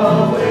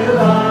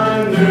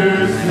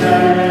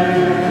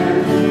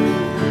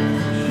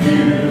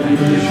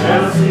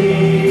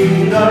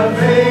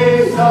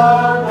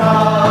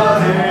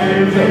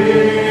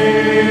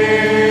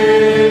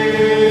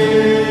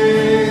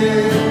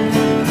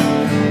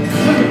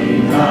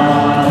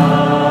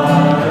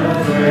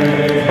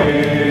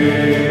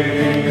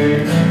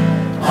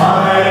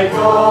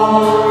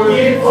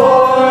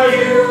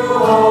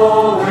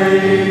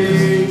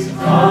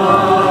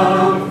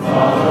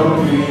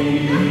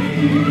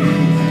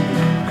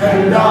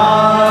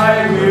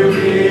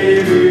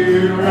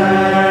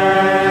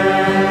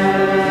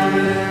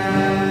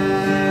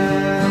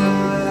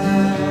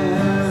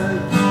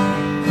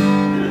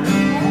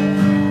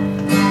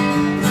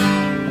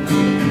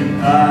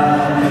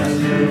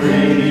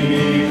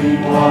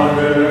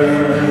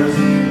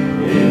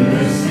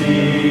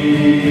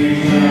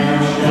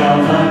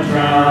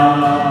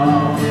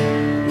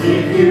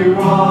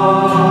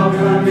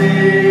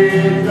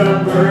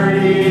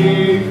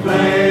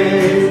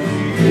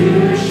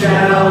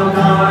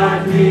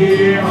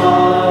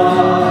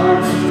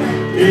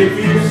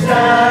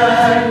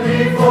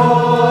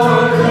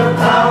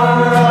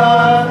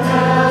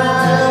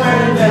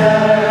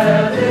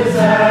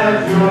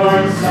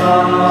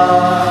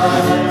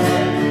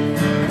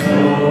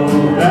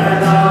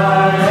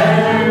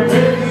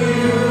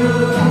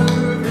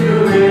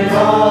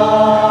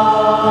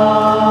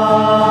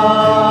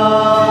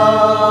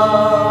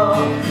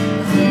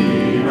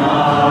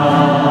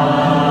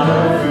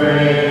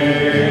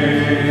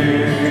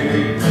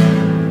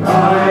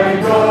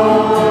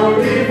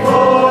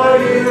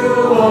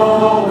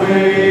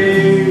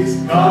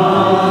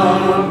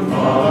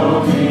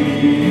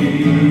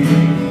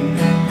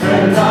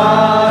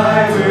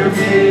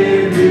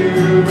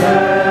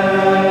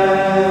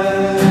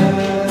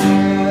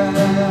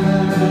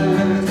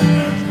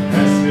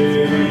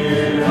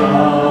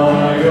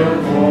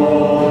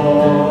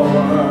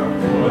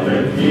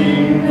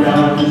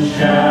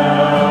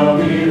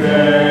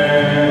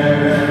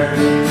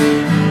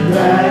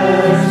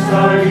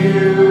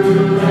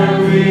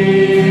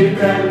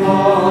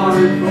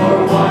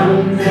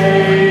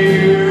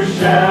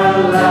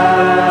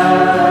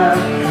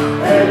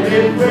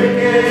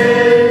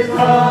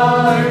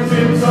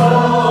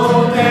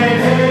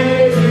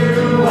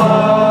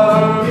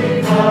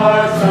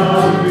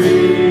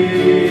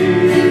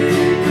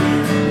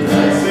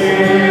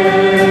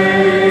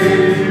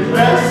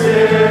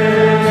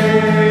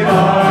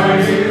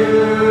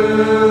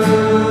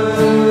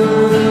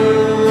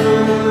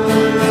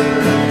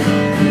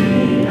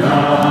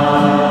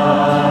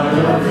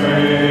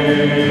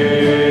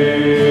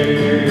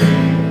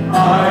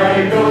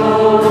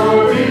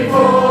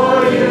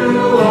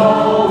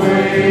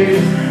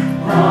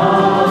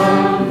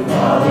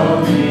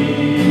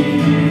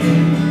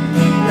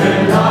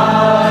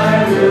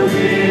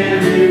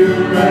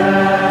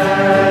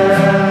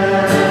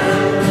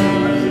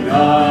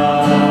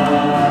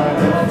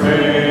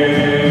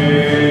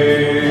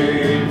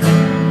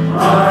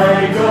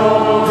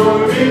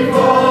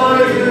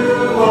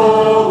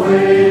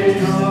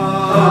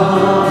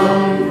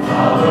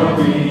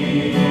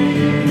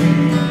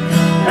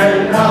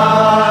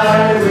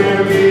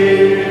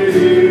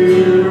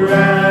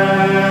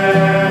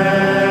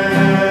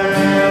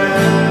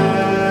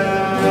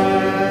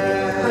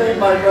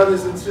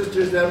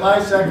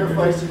my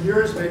sacrifice and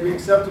yours may be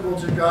acceptable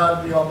to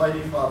God, the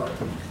Almighty Father.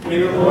 May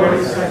the Lord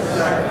accept the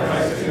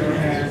sacrifice of your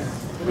hands,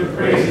 with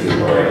praise and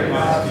glory in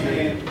God's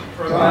name,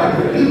 for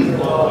God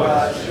and all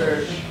God's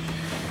church.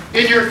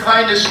 In your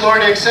kindness,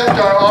 Lord, accept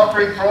our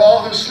offering for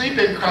all who sleep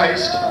in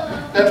Christ,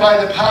 that by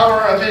the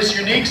power of his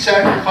unique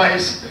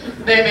sacrifice,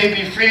 they may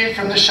be freed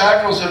from the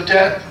shackles of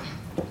death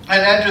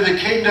and enter the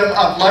kingdom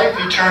of life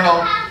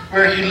eternal,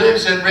 where he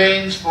lives and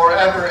reigns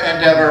forever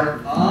and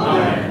ever.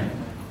 Amen.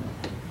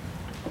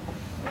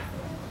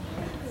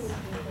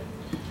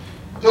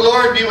 The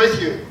Lord be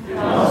with you. And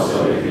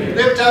also with you.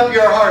 Lift up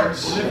your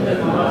hearts.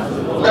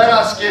 Let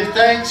us give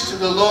thanks to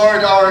the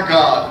Lord our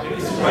God. It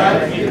is right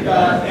to give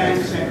God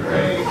thanks and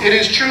praise. It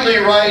is truly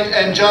right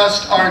and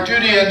just, our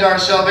duty and our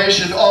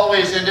salvation,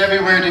 always and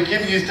everywhere, to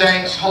give you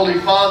thanks, Holy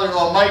Father,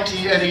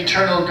 Almighty and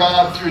eternal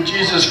God, through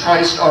Jesus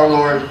Christ our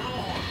Lord.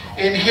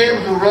 In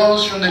him who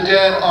rose from the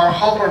dead, our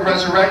hope of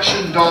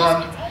resurrection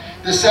dawned.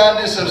 The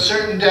sadness of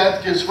certain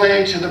death gives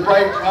way to the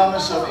bright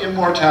promise of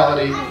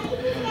immortality.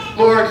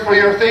 Lord, for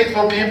your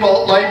faithful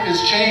people, life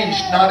is changed,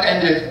 not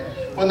ended.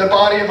 When the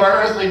body of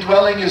our earthly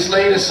dwelling is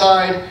laid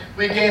aside,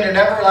 we gain an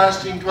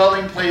everlasting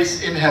dwelling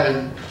place in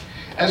heaven.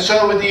 And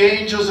so with the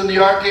angels and the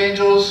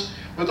archangels,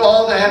 with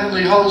all the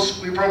heavenly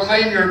hosts, we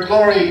proclaim your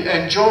glory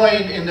and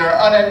join in their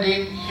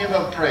unending hymn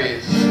of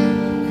praise.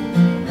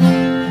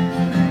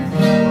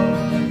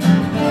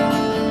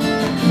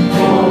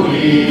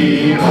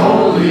 Holy,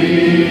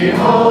 holy,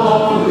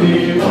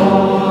 holy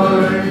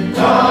Lord,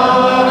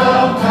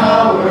 God of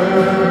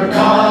power,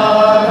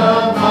 God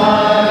of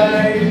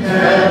might,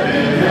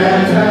 heaven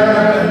and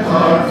earth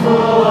are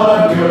full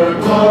of your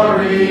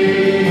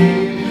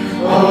glory.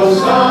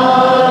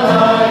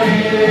 Hosanna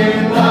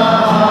in the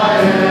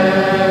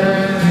highest.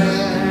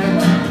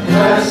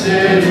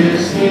 Blessed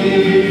is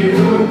he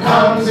who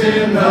comes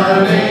in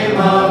the name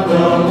of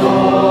the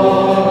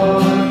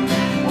Lord.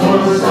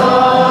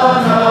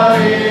 Hosanna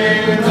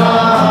in the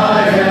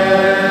highest.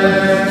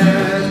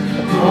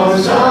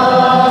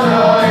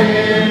 Hosanna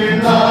in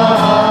the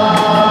highest.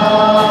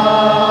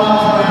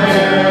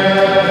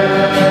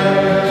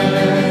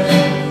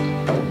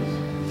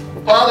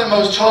 Father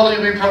most holy,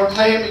 we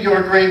proclaim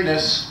your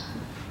greatness.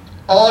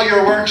 All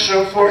your works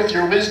show forth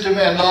your wisdom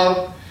and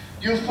love.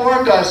 You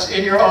formed us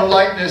in your own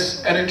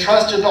likeness and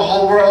entrusted the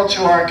whole world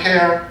to our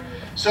care,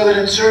 so that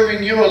in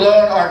serving you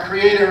alone, our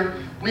Creator,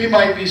 we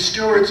might be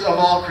stewards of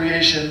all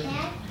creation.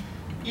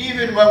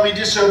 Even when we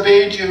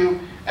disobeyed you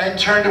and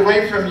turned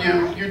away from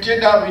you, we did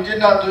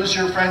not lose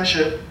your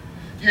friendship.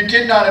 You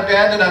did not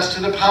abandon us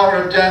to the power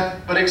of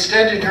death, but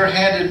extended your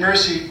hand in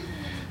mercy,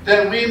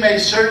 that we may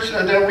search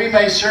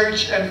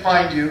and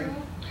find you.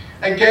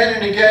 Again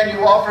and again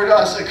you offered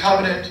us a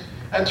covenant,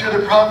 and through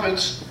the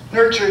prophets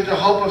nurtured the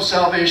hope of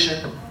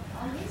salvation.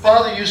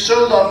 Father, you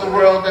so loved the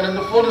world that in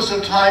the fullness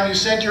of time you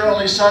sent your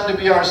only Son to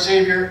be our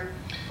Savior.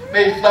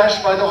 Made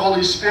flesh by the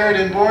Holy Spirit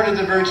and born of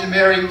the Virgin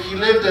Mary, he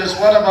lived as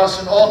one of us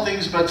in all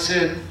things but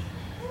sin.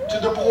 To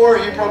the poor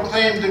he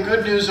proclaimed the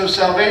good news of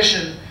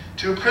salvation,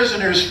 to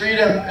prisoners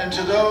freedom, and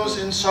to those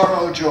in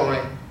sorrow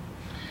joy.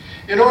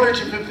 In order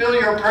to fulfill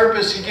your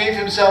purpose, he gave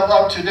himself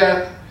up to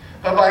death,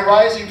 but by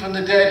rising from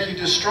the dead he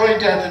destroyed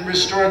death and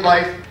restored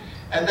life,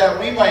 and that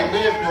we might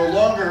live no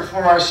longer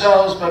for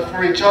ourselves, but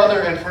for each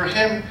other and for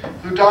him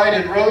who died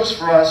and rose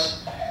for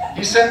us.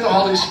 He sent the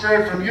Holy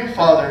Spirit from you,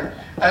 Father,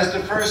 as the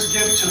first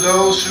gift to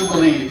those who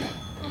believe,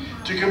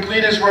 to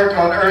complete his work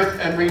on earth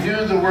and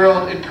renew the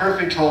world in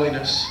perfect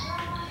holiness.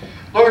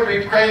 Lord,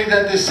 we pray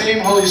that this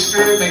same Holy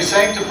Spirit may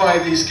sanctify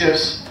these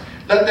gifts.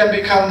 Let them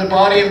become the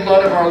body and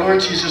blood of our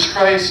Lord Jesus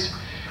Christ,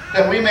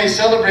 that we may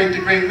celebrate the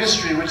great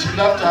mystery which he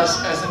left us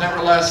as an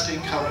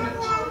everlasting covenant.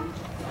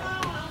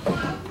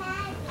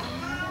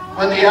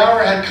 When the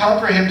hour had come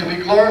for him to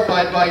be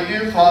glorified by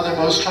you, Father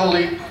most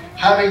holy,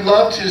 having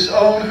loved his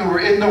own who were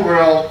in the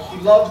world, he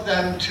loved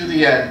them to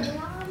the end.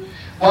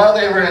 While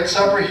they were at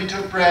supper, he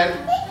took bread.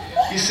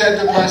 He said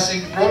the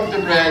blessing, broke the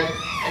bread,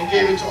 and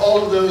gave it to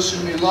all of those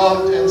whom he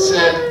loved, and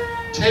said,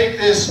 "Take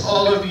this,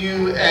 all of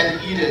you,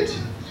 and eat it.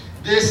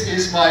 This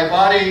is my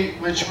body,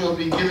 which will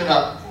be given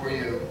up for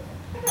you."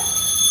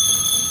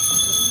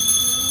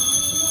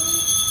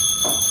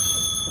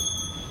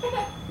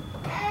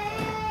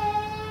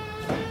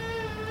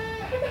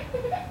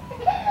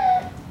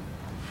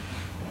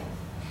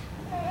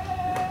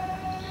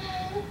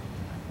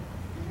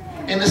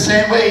 In the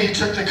same way, he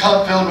took the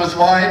cup filled with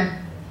wine.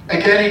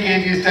 Again, he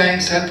gave you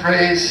thanks and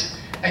praise.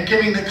 And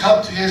giving the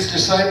cup to his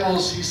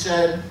disciples, he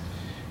said,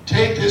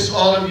 "Take this,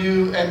 all of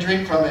you, and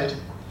drink from it.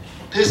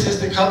 This is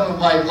the cup of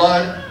my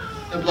blood,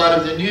 the blood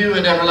of the new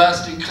and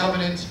everlasting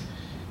covenant.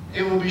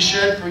 It will be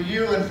shed for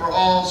you and for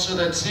all, so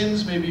that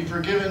sins may be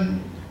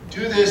forgiven.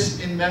 Do this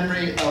in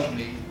memory of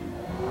me."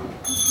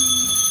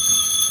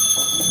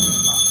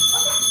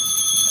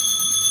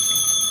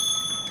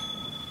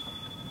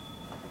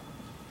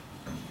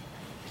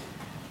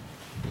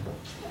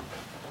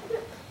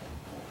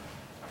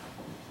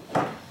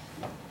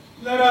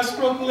 Let us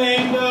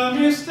proclaim the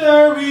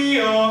mystery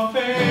of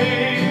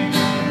faith.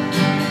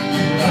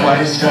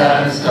 Christ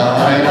has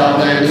died,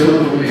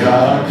 alleluia.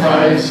 Alleluia,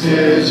 Christ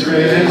is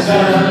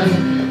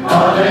risen.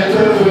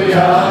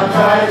 Alleluia,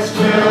 Christ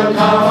will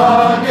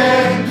come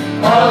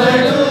again.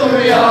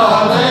 Alleluia,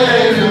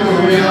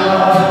 alleluia.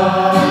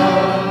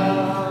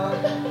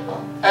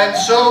 And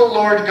so,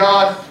 Lord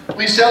God,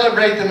 we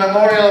celebrate the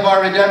memorial of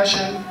our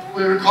redemption.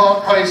 We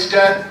recall Christ's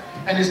death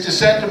and his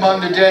descent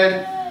among the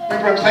dead. We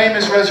proclaim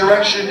his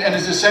resurrection and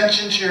his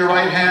ascension to your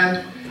right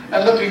hand.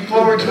 And looking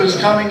forward to his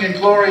coming in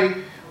glory,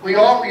 we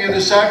offer you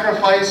the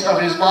sacrifice of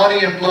his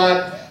body and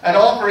blood, an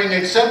offering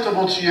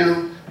acceptable to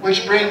you,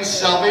 which brings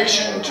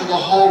salvation to the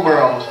whole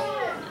world.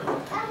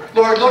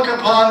 Lord, look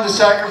upon the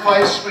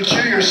sacrifice which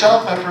you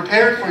yourself have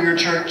prepared for your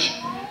church,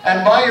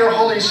 and by your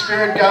Holy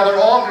Spirit gather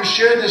all who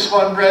share this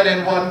one bread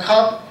and one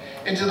cup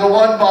into the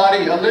one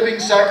body, a living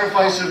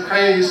sacrifice of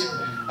praise,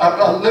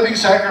 a living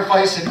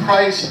sacrifice in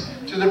Christ,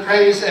 to the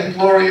praise and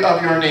glory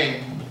of your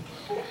name.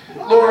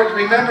 Lord,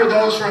 remember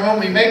those for whom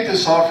we make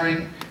this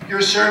offering,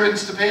 your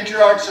servants, the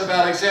patriarchs of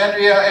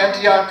Alexandria,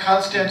 Antioch,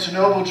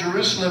 Constantinople,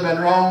 Jerusalem, and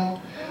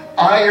Rome,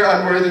 I, your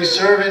unworthy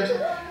servant,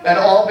 and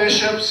all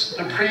bishops,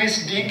 the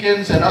priests,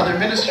 deacons, and other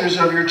ministers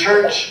of your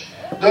church,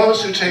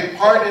 those who take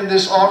part in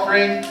this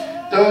offering,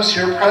 those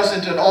here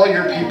present and all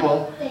your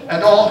people,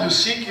 and all who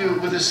seek you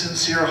with a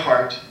sincere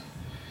heart.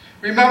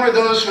 Remember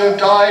those who have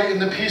died in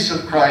the peace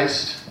of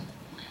Christ.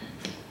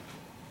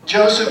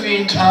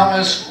 Josephine,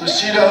 Thomas,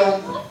 Lucido,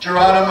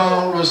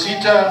 Geronimo,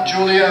 Rosita,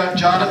 Julia,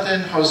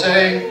 Jonathan,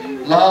 Jose,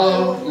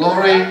 Lalo,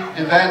 Lori,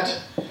 Yvette,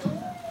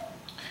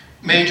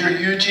 Major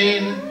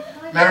Eugene,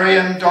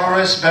 Miriam,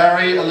 Doris,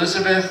 Barry,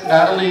 Elizabeth,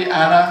 Natalie,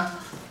 Anna,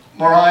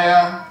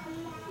 Mariah,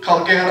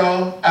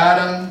 Calgero,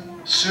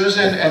 Adam,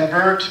 Susan and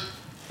Bert,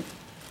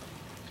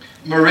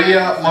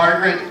 Maria,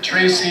 Margaret,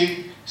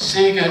 Tracy,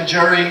 Sieg and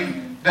Jerry,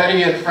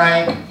 Betty and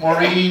Frank,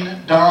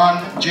 Maureen,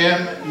 Don,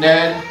 Jim,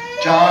 Ned,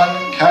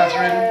 John,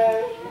 Catherine,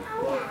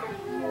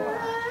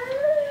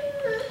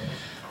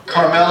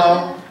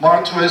 Carmelo,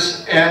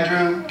 Martuis,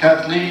 Andrew,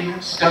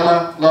 Kathleen,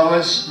 Stella,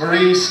 Lois,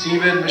 Marie,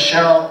 Stephen,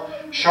 Michelle,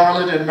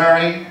 Charlotte and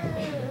Mary,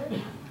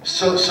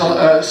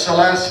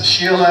 Celeste,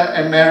 Sheila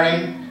and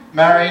Mary,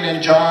 Marion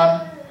and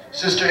John,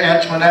 Sister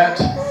Antoinette,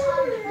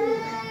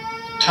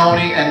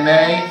 Tony and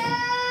May,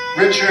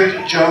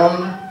 Richard,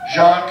 Joan,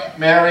 Jacques,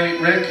 Mary,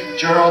 Rick,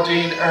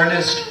 Geraldine,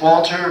 Ernest,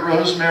 Walter,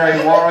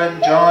 Rosemary,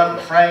 Warren, John,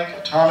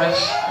 Frank,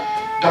 Thomas,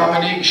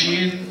 Dominique,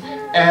 Jean,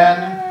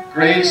 Anne,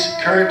 Grace,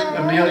 Kurt,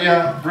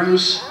 Amelia,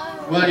 Bruce,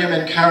 William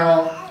and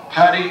Carol,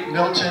 Patty,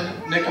 Milton,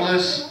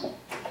 Nicholas,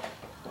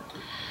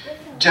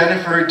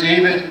 Jennifer,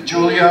 David,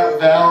 Julia,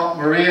 Val,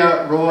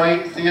 Maria,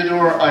 Roy,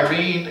 Theodore,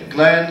 Irene,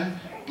 Glenn,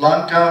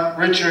 Blanca,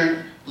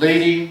 Richard,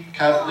 Lady,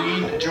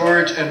 Kathleen,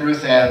 George, and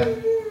Ruth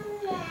Ann.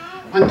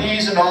 With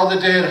these and all the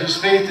dead whose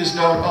faith is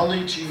known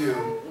only to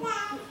you,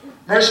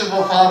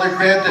 merciful Father,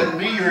 grant that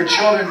we, your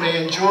children,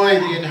 may enjoy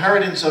the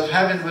inheritance of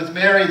heaven with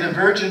Mary, the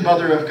Virgin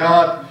Mother of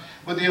God,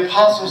 with the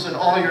apostles and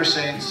all your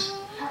saints.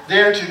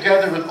 There,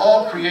 together with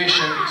all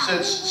creation,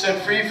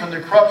 set free from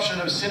the corruption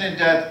of sin and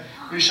death,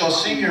 we shall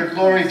sing your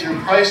glory through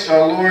Christ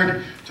our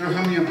Lord, through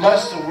whom you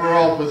bless the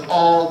world with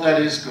all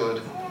that is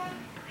good.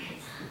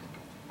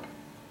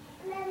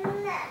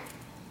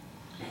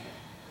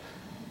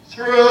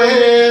 Through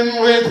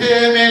him, with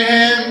him, in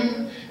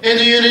him, in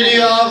the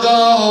unity of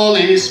the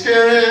Holy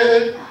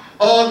Spirit,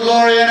 all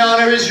glory and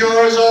honor is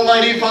yours,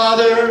 Almighty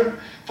Father,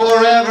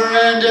 forever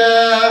and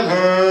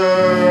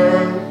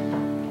ever.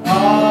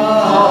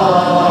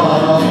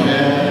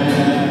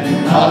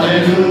 Amen.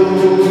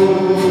 Alleluia.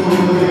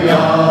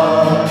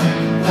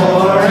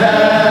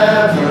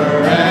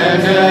 Forever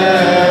and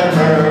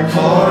ever,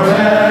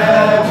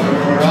 forever.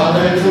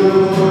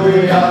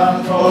 Alleluia.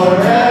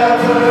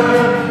 Forever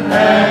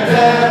and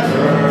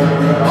ever.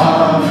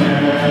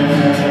 Amen.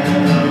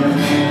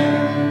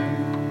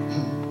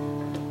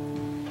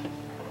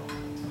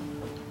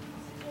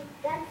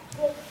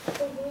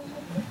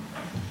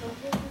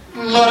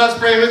 Let us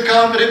pray with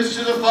confidence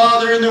to the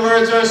Father in the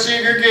words our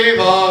Savior gave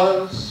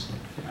us.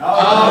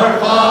 Our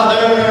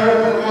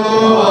Father,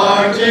 who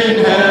art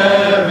in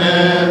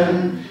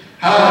heaven,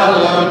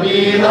 hallowed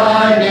be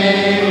thy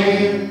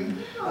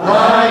name.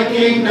 Thy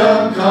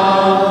kingdom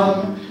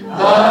come,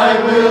 thy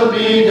will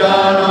be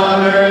done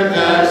on earth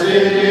as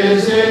it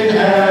is in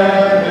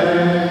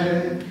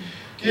heaven.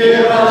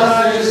 Give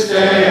us this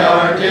day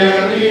our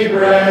daily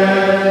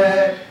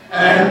bread,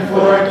 and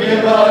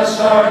forgive us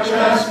our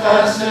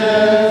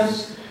trespasses,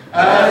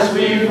 as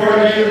we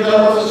forgive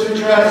those who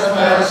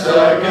trespass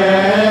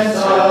against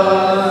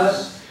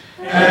us.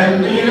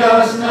 And lead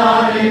us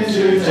not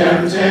into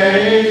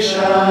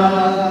temptation,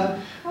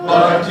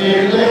 but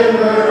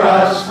deliver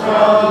us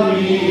from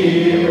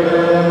evil.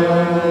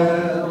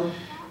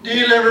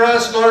 Deliver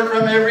us, Lord,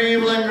 from every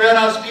evil, and grant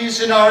us peace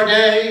in our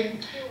day.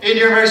 In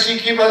your mercy,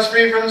 keep us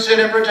free from sin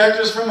and protect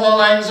us from all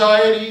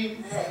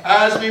anxiety,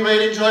 as we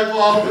wait in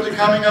joyful hope for the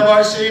coming of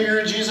our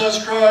Savior,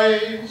 Jesus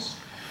Christ.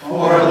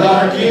 For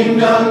the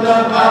kingdom,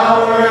 the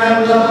power,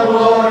 and the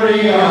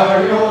glory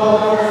are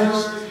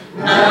yours,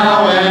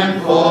 now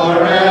and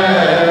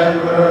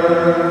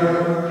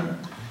forever.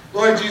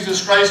 Lord Jesus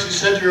Jesus Christ, who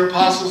said to your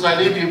apostles, I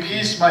leave you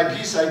peace, my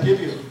peace I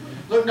give you.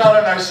 Look not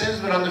on our sins,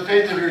 but on the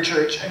faith of your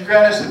church, and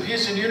grant us the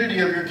peace and unity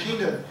of your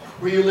kingdom,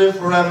 where you live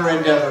forever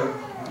and ever.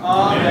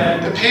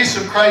 Amen. The peace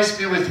of Christ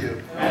be with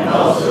you. And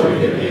also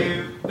with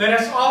you. Let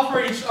us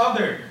offer each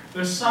other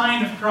the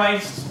sign of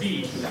Christ's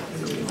peace.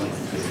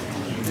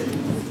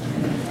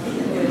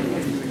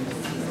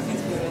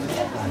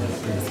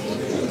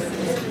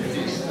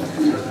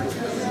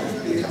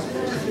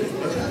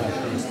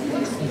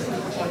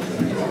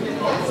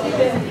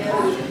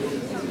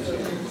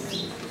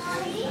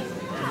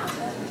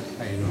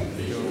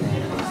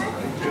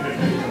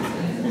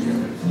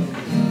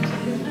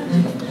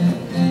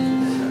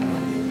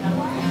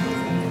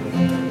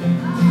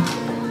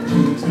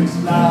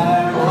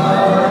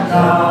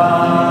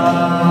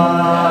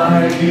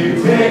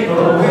 You take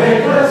away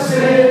the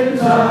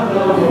sins of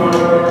the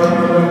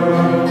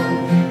world.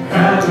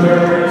 Have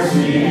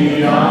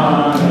mercy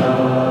on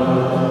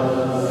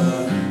us.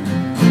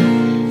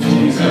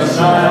 Jesus,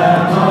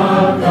 Lamb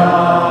of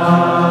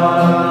God,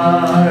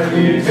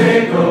 you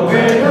take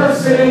away the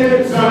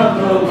sins of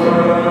the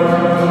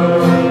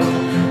world.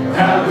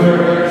 Have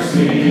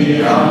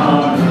mercy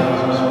on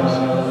us.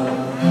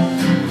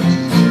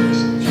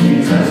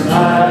 Jesus,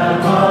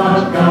 Lamb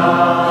of God,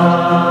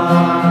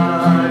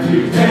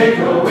 you take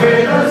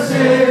away the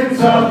sins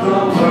of the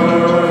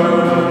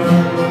world.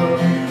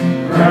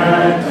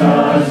 Grant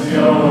us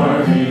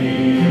your peace.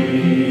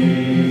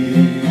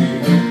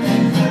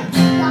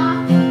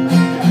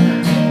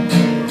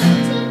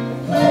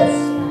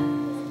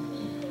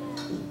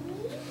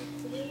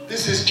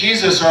 This is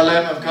Jesus, our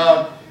Lamb of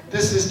God.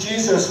 This is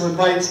Jesus who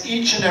invites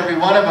each and every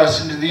one of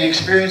us into the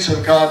experience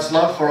of God's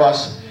love for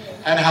us.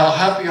 And how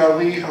happy are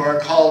we who are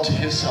called to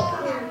his supper.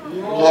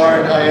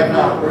 Lord, I am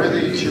not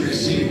worthy to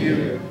receive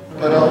you,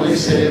 but only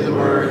say the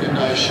word and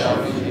I shall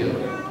be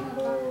healed.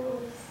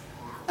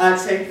 At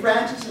St.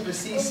 Francis of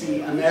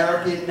Assisi,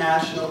 American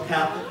National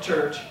Catholic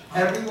Church,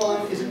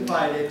 everyone is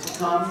invited to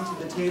come to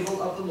the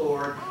table of the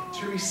Lord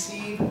to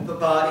receive the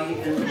body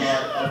and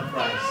blood of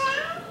Christ.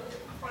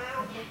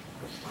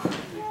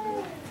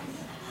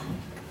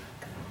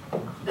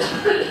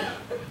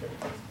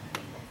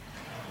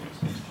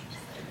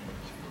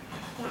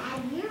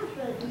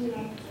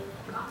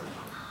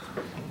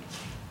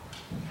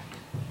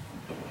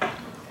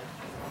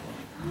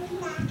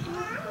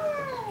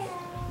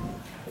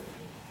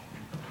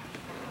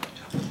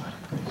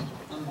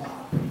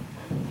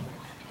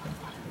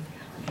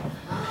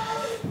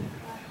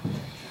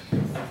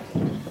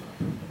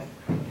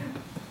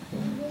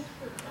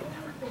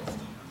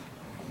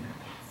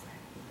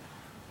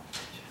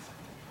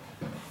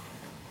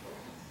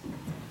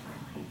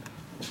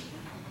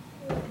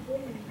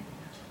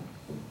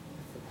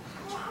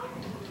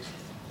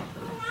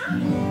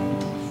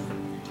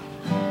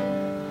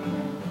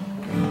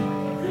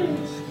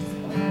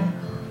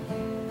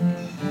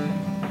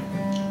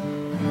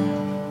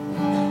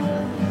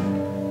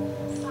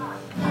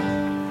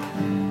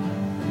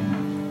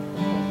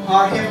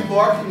 Our hymn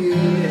for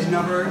communion is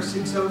number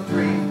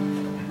 603.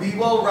 We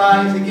will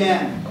rise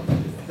again.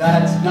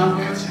 That's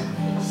number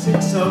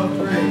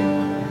 603.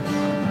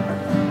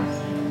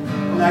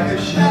 Like a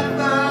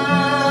shepherd,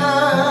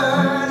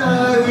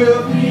 I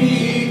will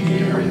feed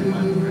you.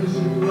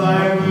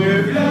 I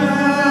will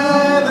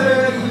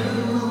gather you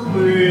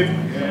with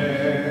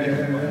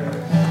care.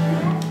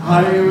 I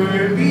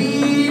will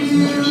lead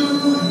you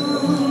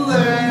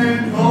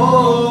and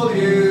hold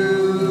you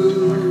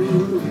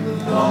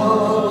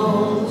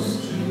close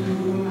to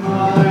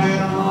my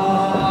heart.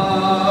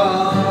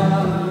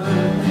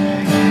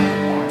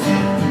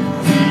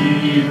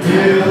 We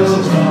will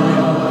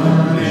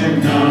run and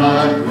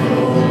not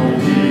grow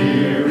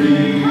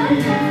weary,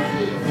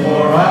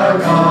 for our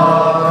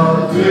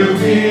God will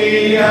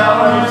be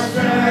our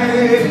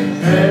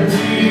strength, and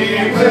we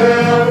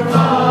will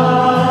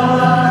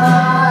fly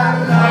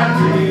like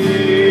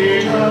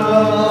eagles.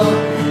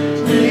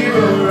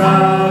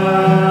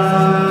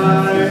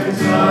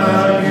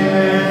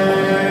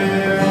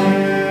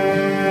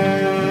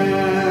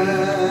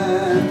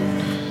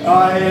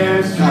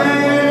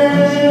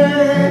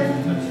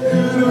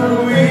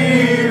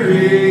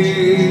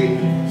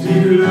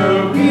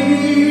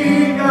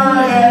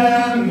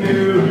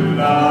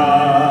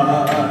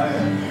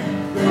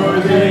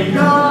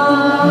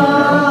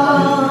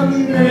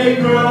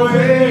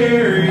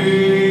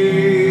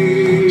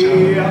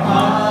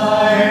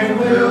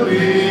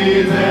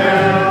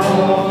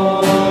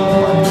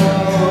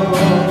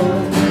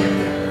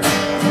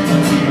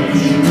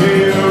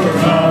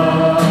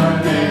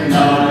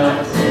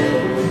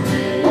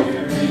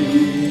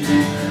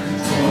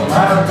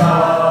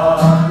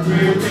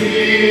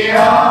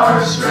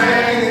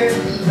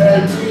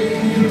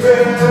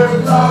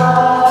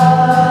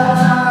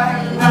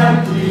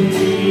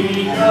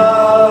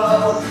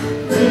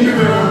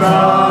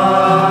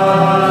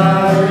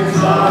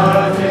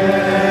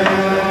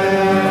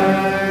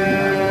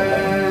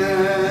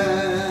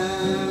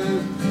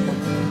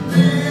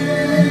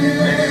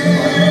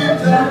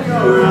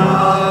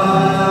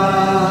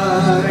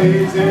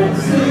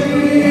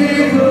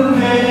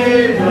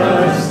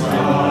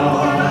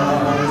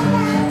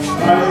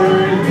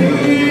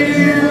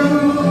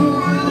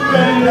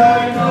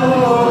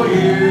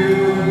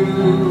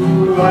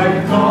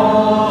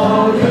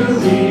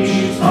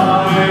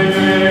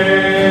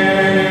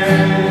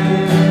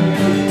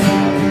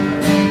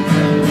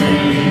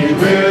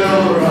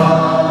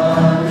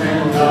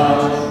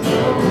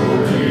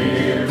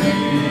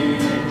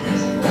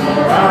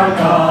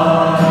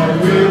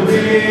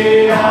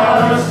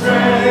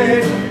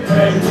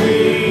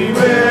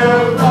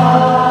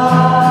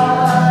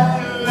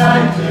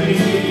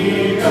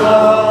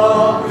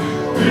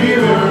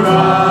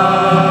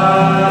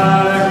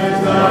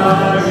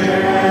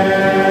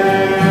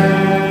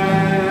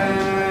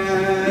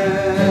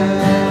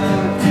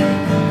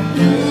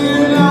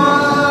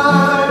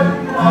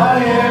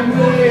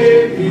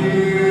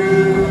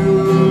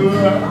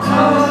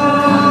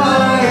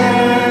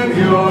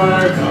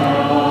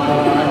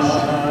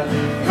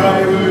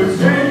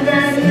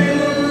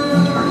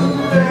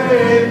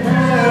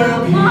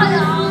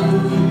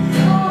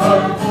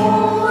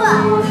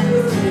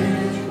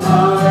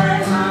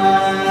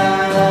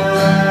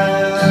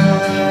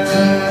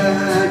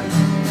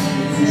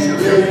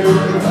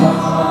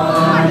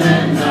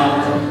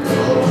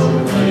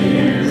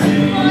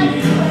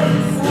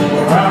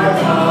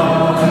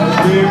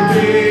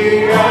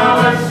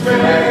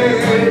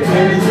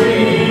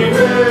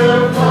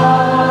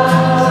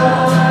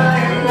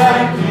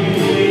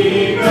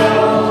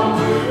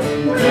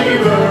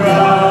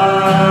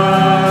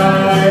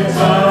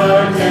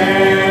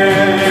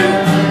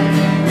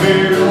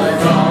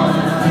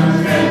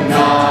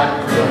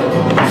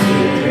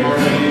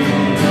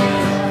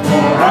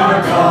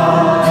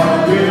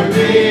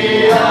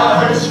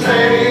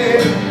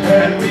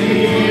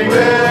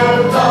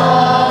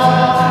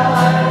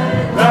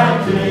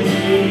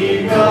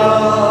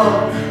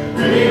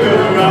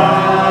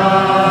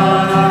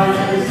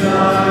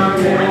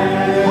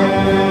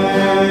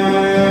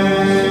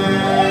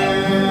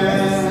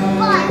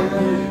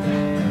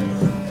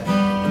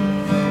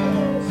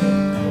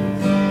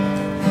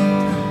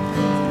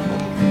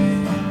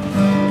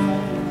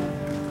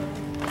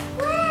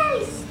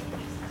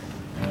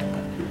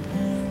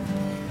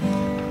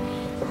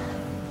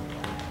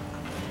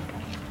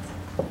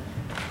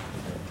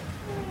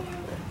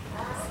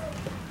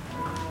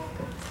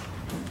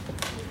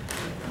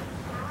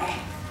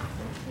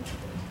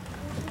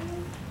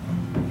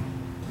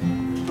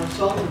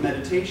 Psalm of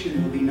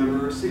meditation will be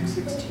number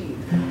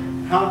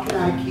 616. How can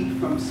I keep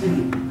from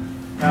sinning?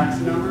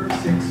 That's number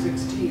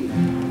 616.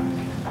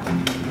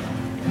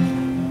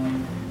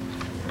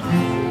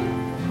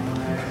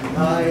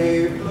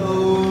 Life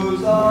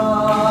goes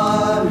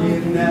on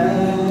in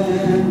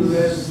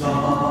endless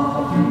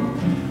song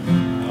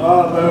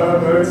of a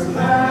bird's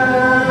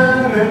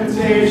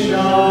lamentation.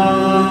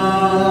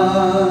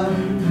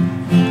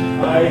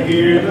 I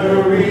hear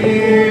the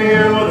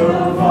real, the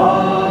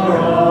far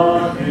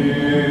off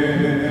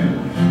hymn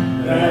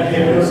that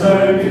hails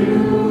a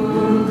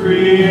new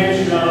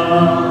creation.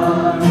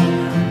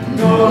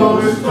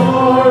 No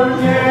storm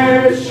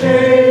can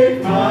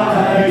shake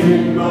my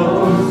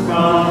inmost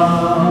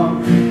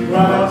calm,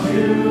 while to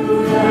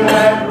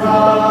that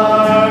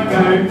rock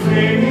I'm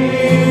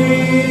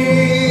clinging,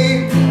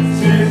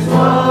 since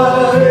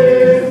one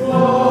is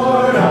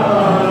Lord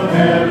of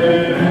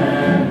heaven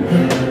and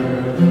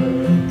earth.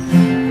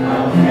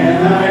 How can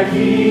I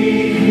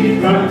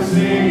keep from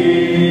singing?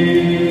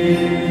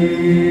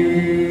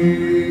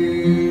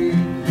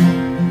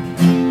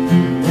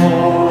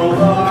 All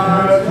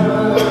our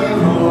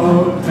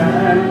tumult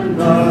and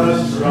the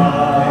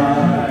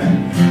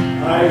strife,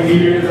 I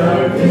hear the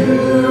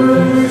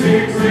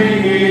music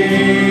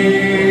ringing.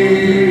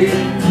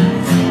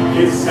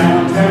 It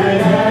sounds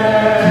and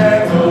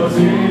echoes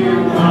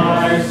in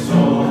my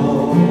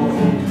soul.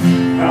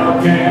 How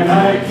can I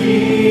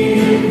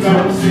keep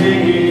from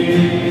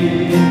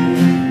singing?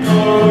 No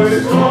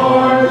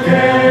storm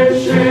can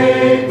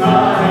shake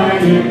my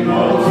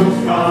inmost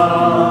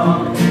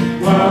calm,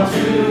 while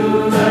to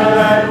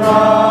that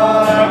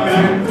rock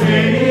I'm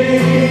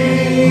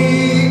clinging,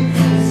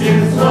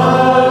 since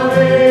love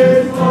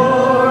is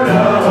Lord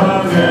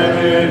of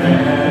heaven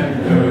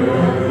and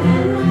earth.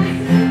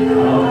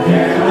 How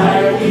can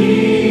I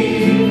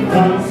keep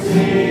from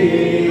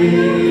singing?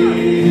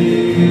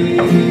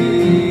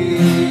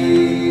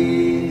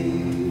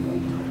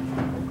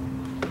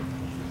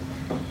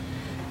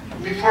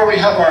 Before we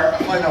have our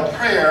final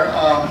prayer,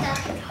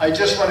 I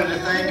just wanted to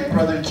thank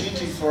Brother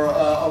Gigi for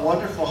a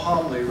wonderful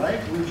homily, right?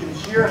 We can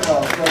hear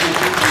how Brother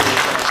Gigi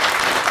is.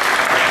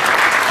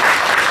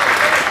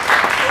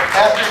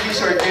 After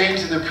he's ordained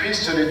to the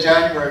priesthood in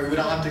January, we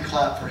don't have to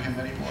clap for him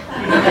anymore.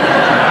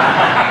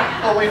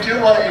 But we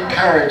do want to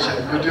encourage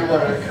him. We do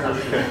want to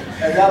encourage him.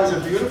 And that was a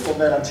beautiful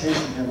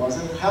meditation hymn,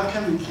 wasn't it? How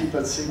can we keep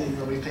on singing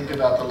when we think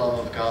about the love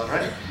of God,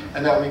 right?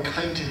 And that we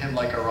cling to him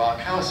like a rock.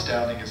 How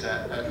astounding is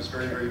that? That was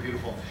very, very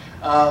beautiful.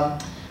 On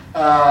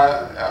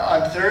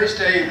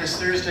Thursday, this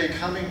Thursday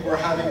coming, we're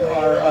having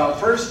our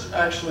first,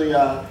 actually,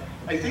 I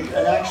think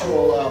an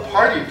actual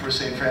party for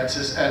St.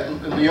 Francis at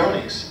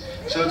Leone's.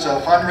 So it's a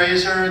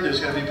fundraiser. There's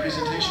going to be a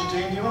presentation.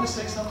 Jane, do you want to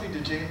say something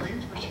to Jane,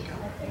 please? Where'd she go?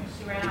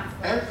 She ran out.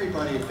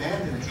 Everybody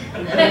abandons me.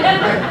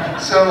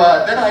 So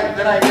then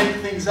I make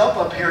things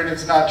up here and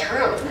it's not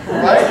true,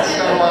 right?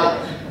 So,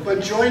 but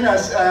join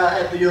us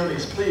at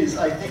Leone's, please.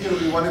 I think it'll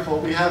be wonderful.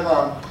 We have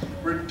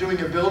we're doing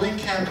a building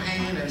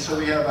campaign, and so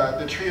we have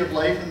the Tree of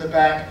Life in the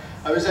back.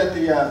 I was at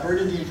the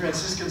Bernardine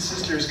Franciscan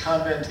Sisters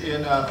Convent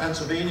in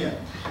Pennsylvania,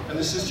 and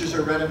the sisters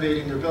are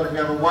renovating their building. We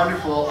have a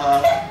wonderful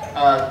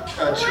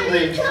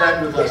two-legged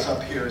friend with us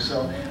up here.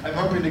 So I'm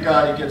hoping to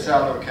God he gets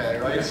out okay,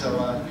 right? So,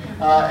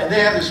 and they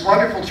have this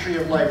wonderful tree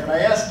of life. And I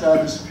asked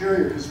the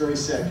superior, who's very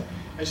sick,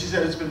 and she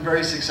said it's been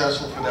very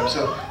successful for them.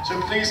 So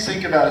please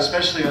think about,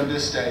 especially on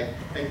this day,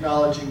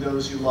 acknowledging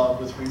those you love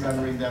with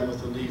remembering them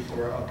with a leaf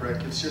or a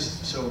brick. It's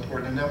just so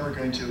important. And then we're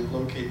going to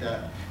locate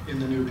that in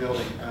the new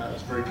building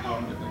very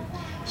prominently.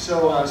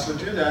 So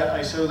do that.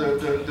 I saw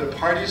the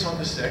party's on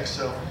the 6th,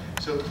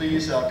 so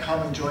please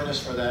come and join us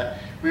for that.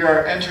 We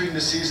are entering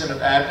the season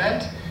of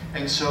Advent,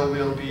 and so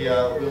we'll be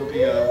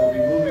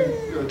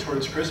moving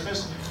towards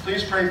Christmas.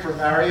 Please pray for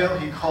Mario.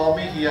 He called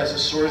me. He has a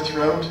sore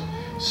throat,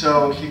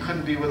 so he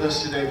couldn't be with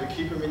us today. But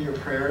keep him in your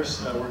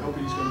prayers. We're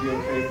hoping he's going to be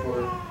okay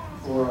for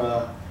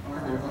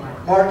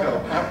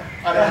Marco.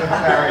 I don't know who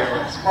Mario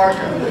is.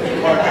 Marco.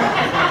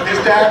 His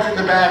dad's in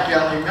the back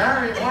yelling,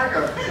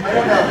 Marco. I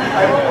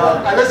don't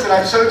know. Listen,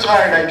 I'm so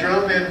tired. I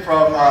drove in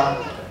from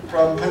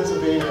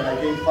Pennsylvania, and I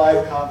gave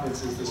 5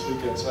 conferences this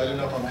weekend, so I don't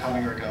know if I'm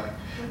coming or going.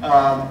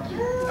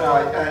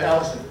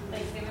 Allison.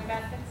 Thanksgiving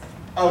baskets?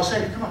 Oh,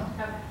 Sandy, come on.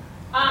 Okay.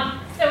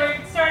 So we're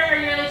starting our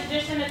yearly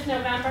tradition. It's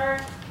November.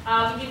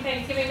 We do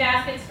Thanksgiving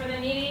baskets for the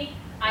needy.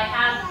 I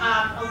have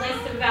a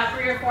list of about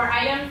 3 or 4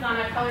 items on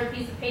a colored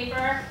piece of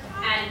paper,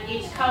 and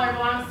each color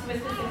belongs to a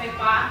specific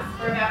box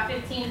for about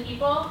 15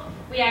 people.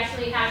 We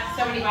actually had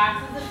so many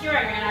boxes this year,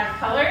 I ran out of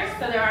colors,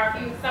 so there are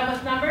some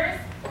with numbers.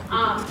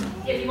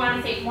 If you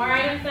want to take more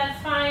items, that's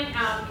fine. You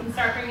can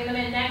start bringing them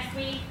in next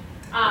week,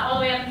 all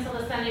the way up until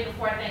the Sunday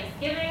before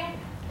Thanksgiving,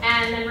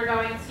 and then we're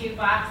going to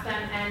box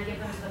them and give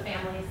them to the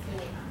families who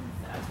need them.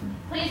 So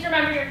please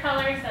remember your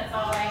colors. That's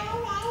all I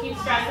keep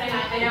stressing.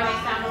 I know I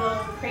sound a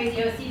little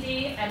crazy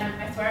OCD, and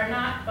I swear I'm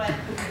not, but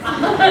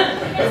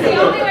it's the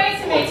only way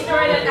to make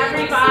sure that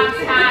every box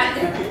has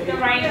the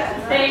right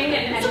thing,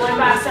 and one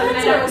box doesn't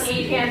end up with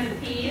 8 cans of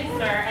peas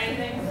or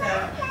anything.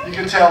 So You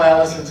can tell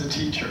Allison's a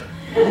teacher.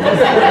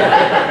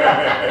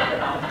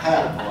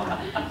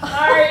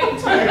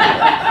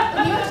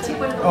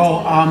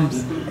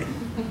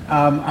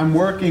 I'm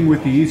working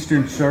with the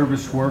Eastern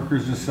Service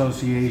Workers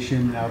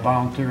Association,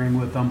 volunteering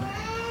with them,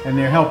 and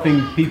they're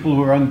helping people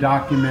who are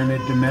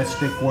undocumented,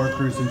 domestic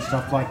workers and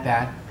stuff like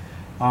that.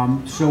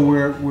 So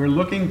we're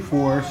looking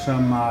for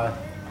some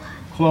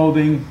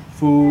clothing,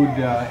 food,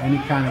 any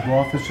kind of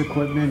office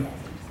equipment,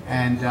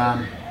 and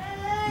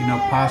you know,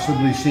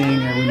 possibly seeing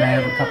we may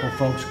have a couple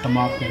folks come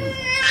up and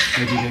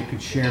maybe they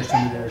could share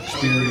some of their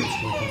experience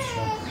with us.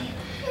 So.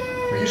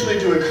 We usually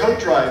do a coat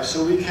drive,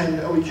 so we can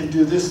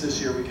do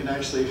this year. We can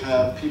actually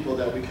have people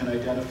that we can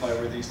identify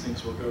where these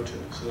things will go to.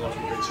 So that'll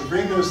be great. So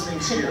bring those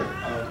things here.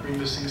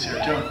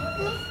 Joan.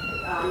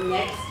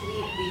 Next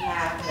week we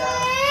have the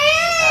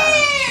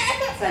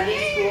Sunday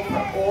school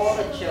for all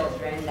the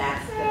children.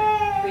 That's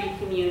the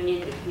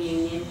pre-communion, the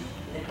communion,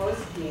 and the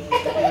post-communion.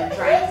 We're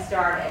trying to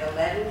start at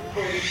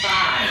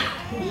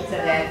 11:45 so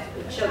that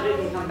the children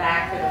can come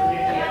back for the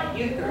liturgy of the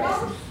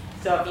Eucharist.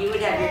 So if you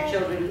would have your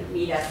children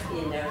meet us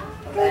in the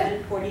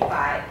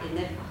 11:45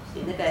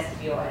 in the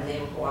vestibule, and they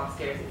will go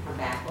upstairs and come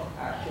back,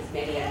 because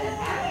many of them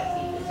have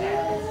received the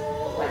sacraments,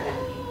 want them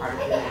to be part of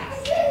the Mass.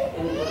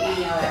 And we will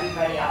email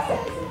everybody else that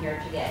isn't here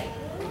today.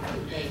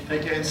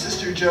 Thank you. And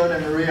Sister Joan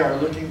and Maria are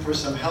looking for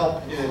some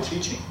help in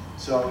teaching.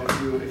 So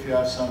if you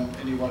have some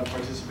and you want to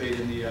participate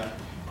in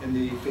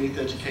the faith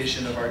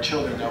education of our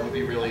children, that would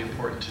be really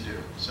important to do.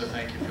 So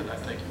thank you for that.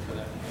 Thank you for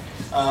that.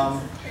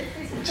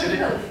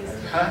 Today,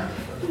 huh?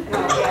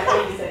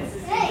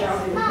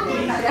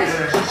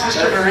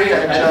 Sister Maria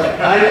and Joan.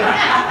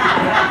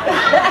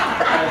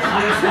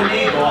 That's the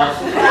me, boss.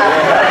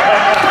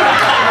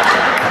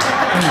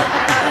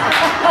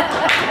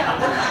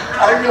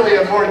 I really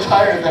am more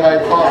tired than I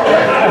thought.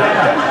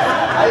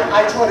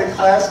 I taught a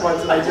class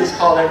once and I just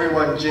called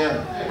everyone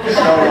Jim.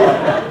 So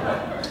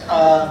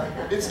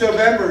it's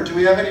November. Do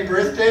we have any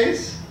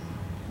birthdays?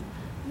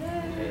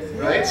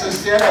 Right, so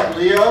stand up,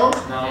 Leo,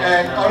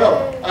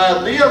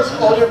 Leo's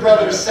older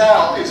brother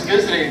Sal is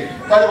visiting.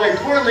 By the way,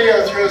 poor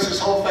Leo throws his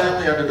whole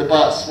family under the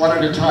bus, one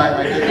at a time,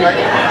 I think, right?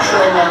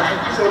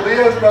 So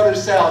Leo's brother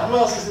Sal. Who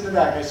else is in the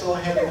back? I saw a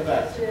hand in the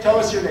back. Tell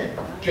us your name.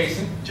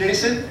 Jason.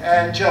 Jason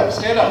and Joe.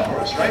 Stand up for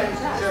us, right?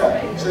 Stand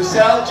up. So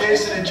Sal,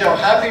 Jason, and Joe.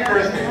 Happy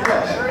birthday. Who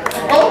else?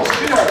 Oh,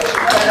 sweethearts.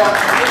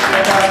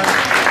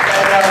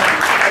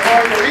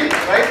 And Marguerite,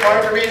 right?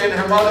 Marguerite and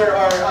her mother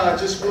are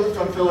just moved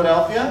from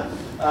Philadelphia.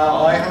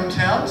 My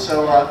hometown,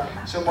 so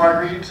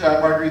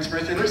Marguerite's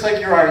birthday. Looks like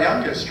you're our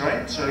youngest,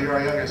 right? So you're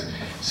our youngest.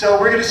 So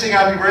we're going to sing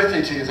happy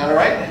birthday to you. Is that all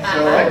right?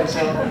 So,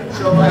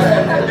 all right.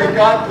 And may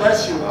God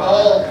bless you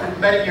all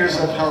many years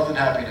of health and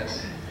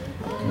happiness.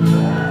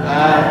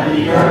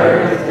 Happy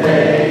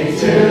birthday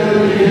to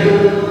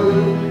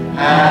you.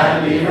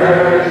 Happy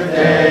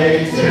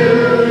birthday to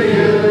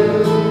you.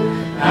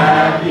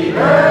 Happy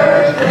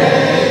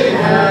birthday.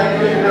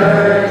 Happy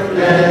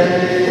birthday.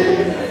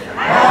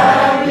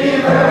 Happy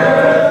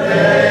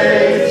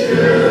birthday to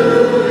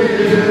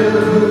you.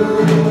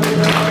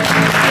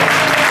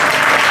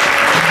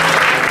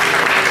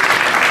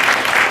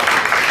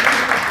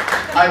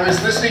 I was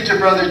listening to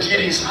Brother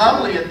Gidi's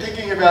homily and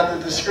thinking about about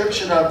the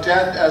description of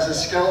death as a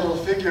skeletal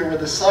figure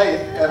with a scythe,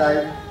 and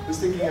I was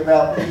thinking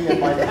about me and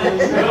my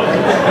crozier.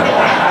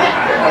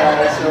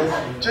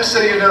 So just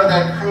so you know,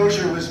 that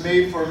crozier was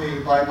made for me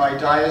by my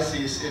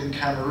diocese in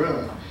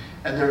Cameroon.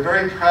 And they're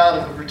very proud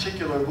of a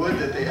particular wood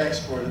that they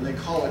export, and they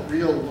call it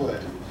real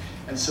wood.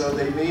 And so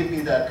they made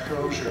me that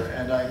crozier,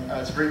 and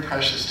it's very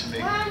precious to me.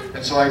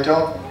 And so I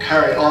don't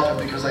carry it often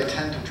because I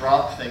tend to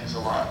drop things a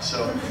lot.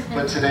 So,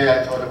 but today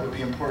I thought it would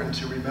be important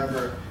to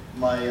remember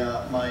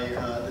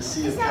the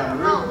See of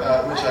Cameroon,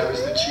 which I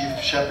was the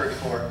chief shepherd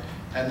for,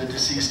 and the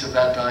deceased of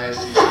that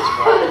diocese as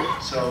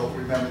well. So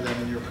remember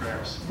them in your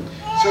prayers.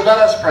 So let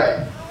us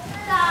pray.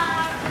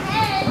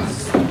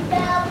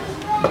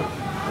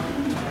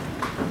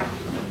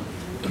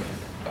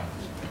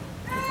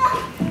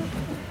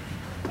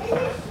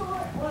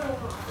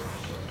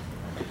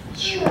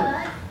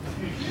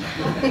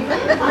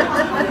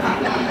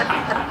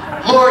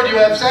 Lord, you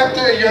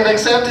have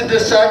accepted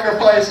this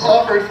sacrifice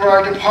offered for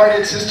our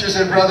departed sisters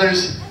and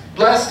brothers.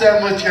 Bless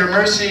them with your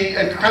mercy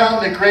and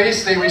crown the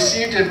grace they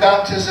received in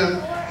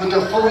baptism with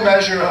the full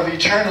measure of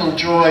eternal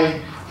joy.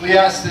 We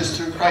ask this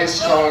through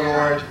Christ our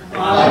Lord.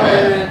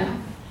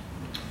 Amen.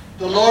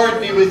 The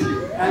Lord be with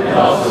you. And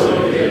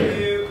also with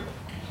you.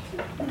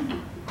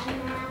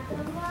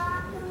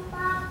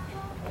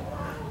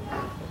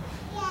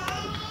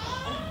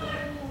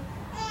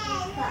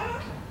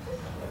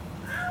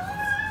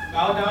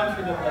 Bow down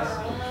for the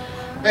blessing.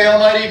 May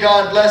Almighty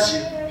God bless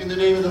you in the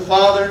name of the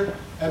Father,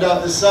 and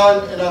of the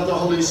Son, and of the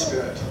Holy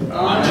Spirit.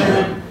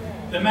 Amen.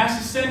 The Mass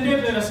is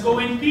ended. Let us go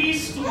in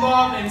peace to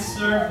love and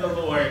serve the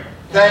Lord.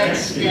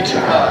 Thanks be to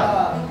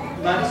God.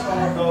 Let us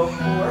all go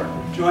for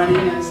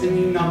joining and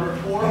singing number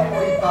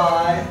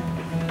 445,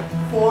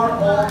 For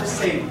All the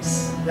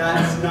Saints.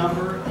 That's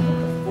number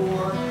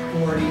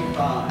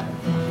 445.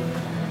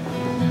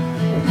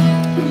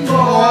 For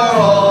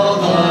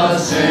all the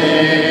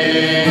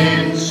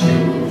saints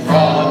who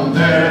from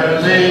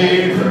their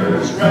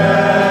labors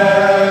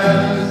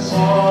rest,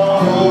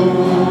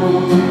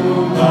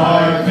 whom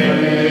by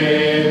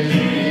faith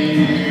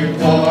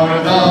for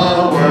the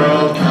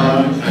world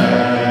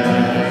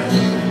confess,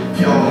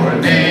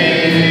 your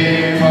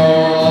name,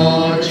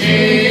 O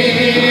Jesus,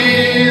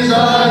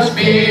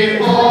 be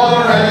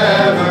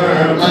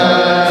forever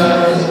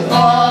blessed.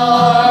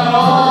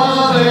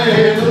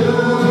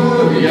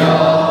 Alleluia.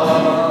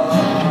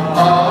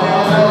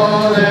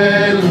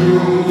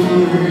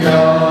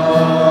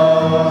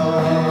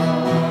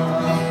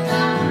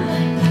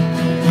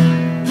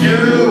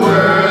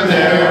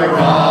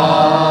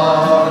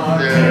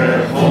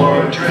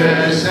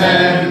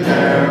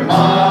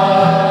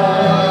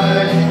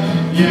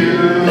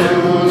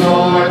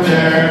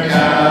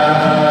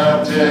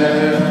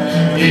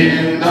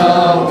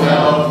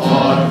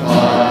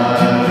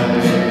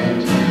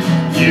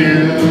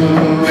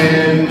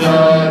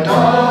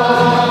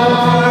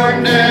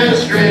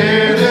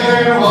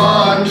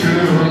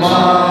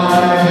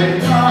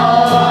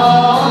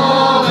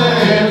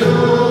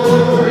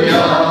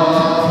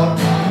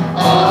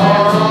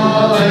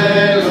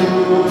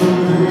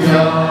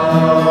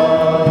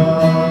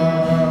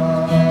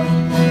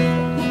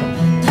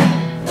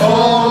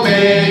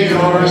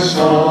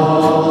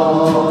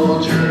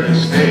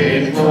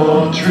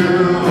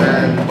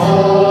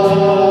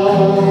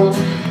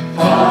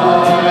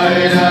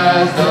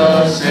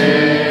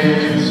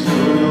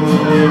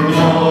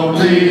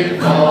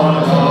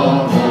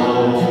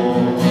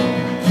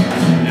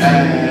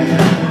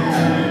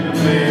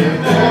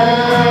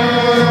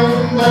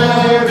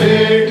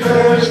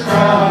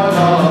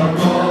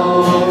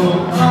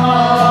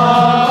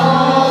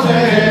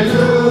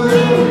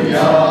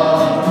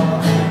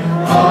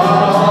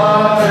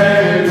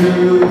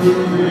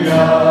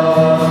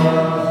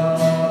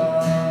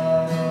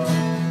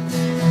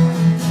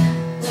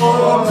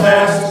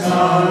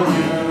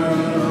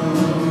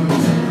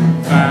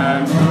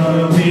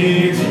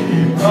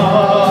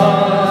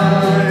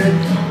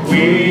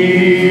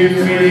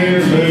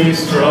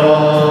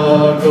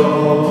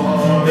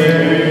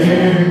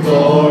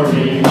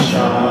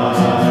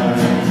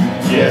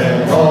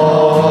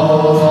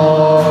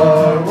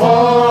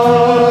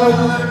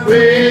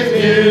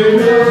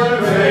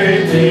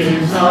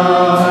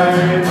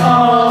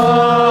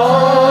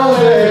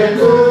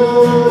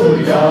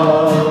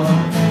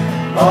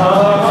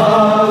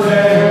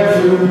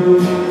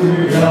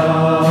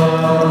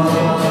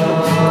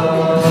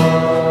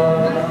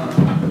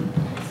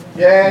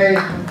 Yay.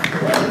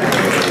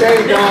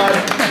 Thank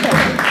God.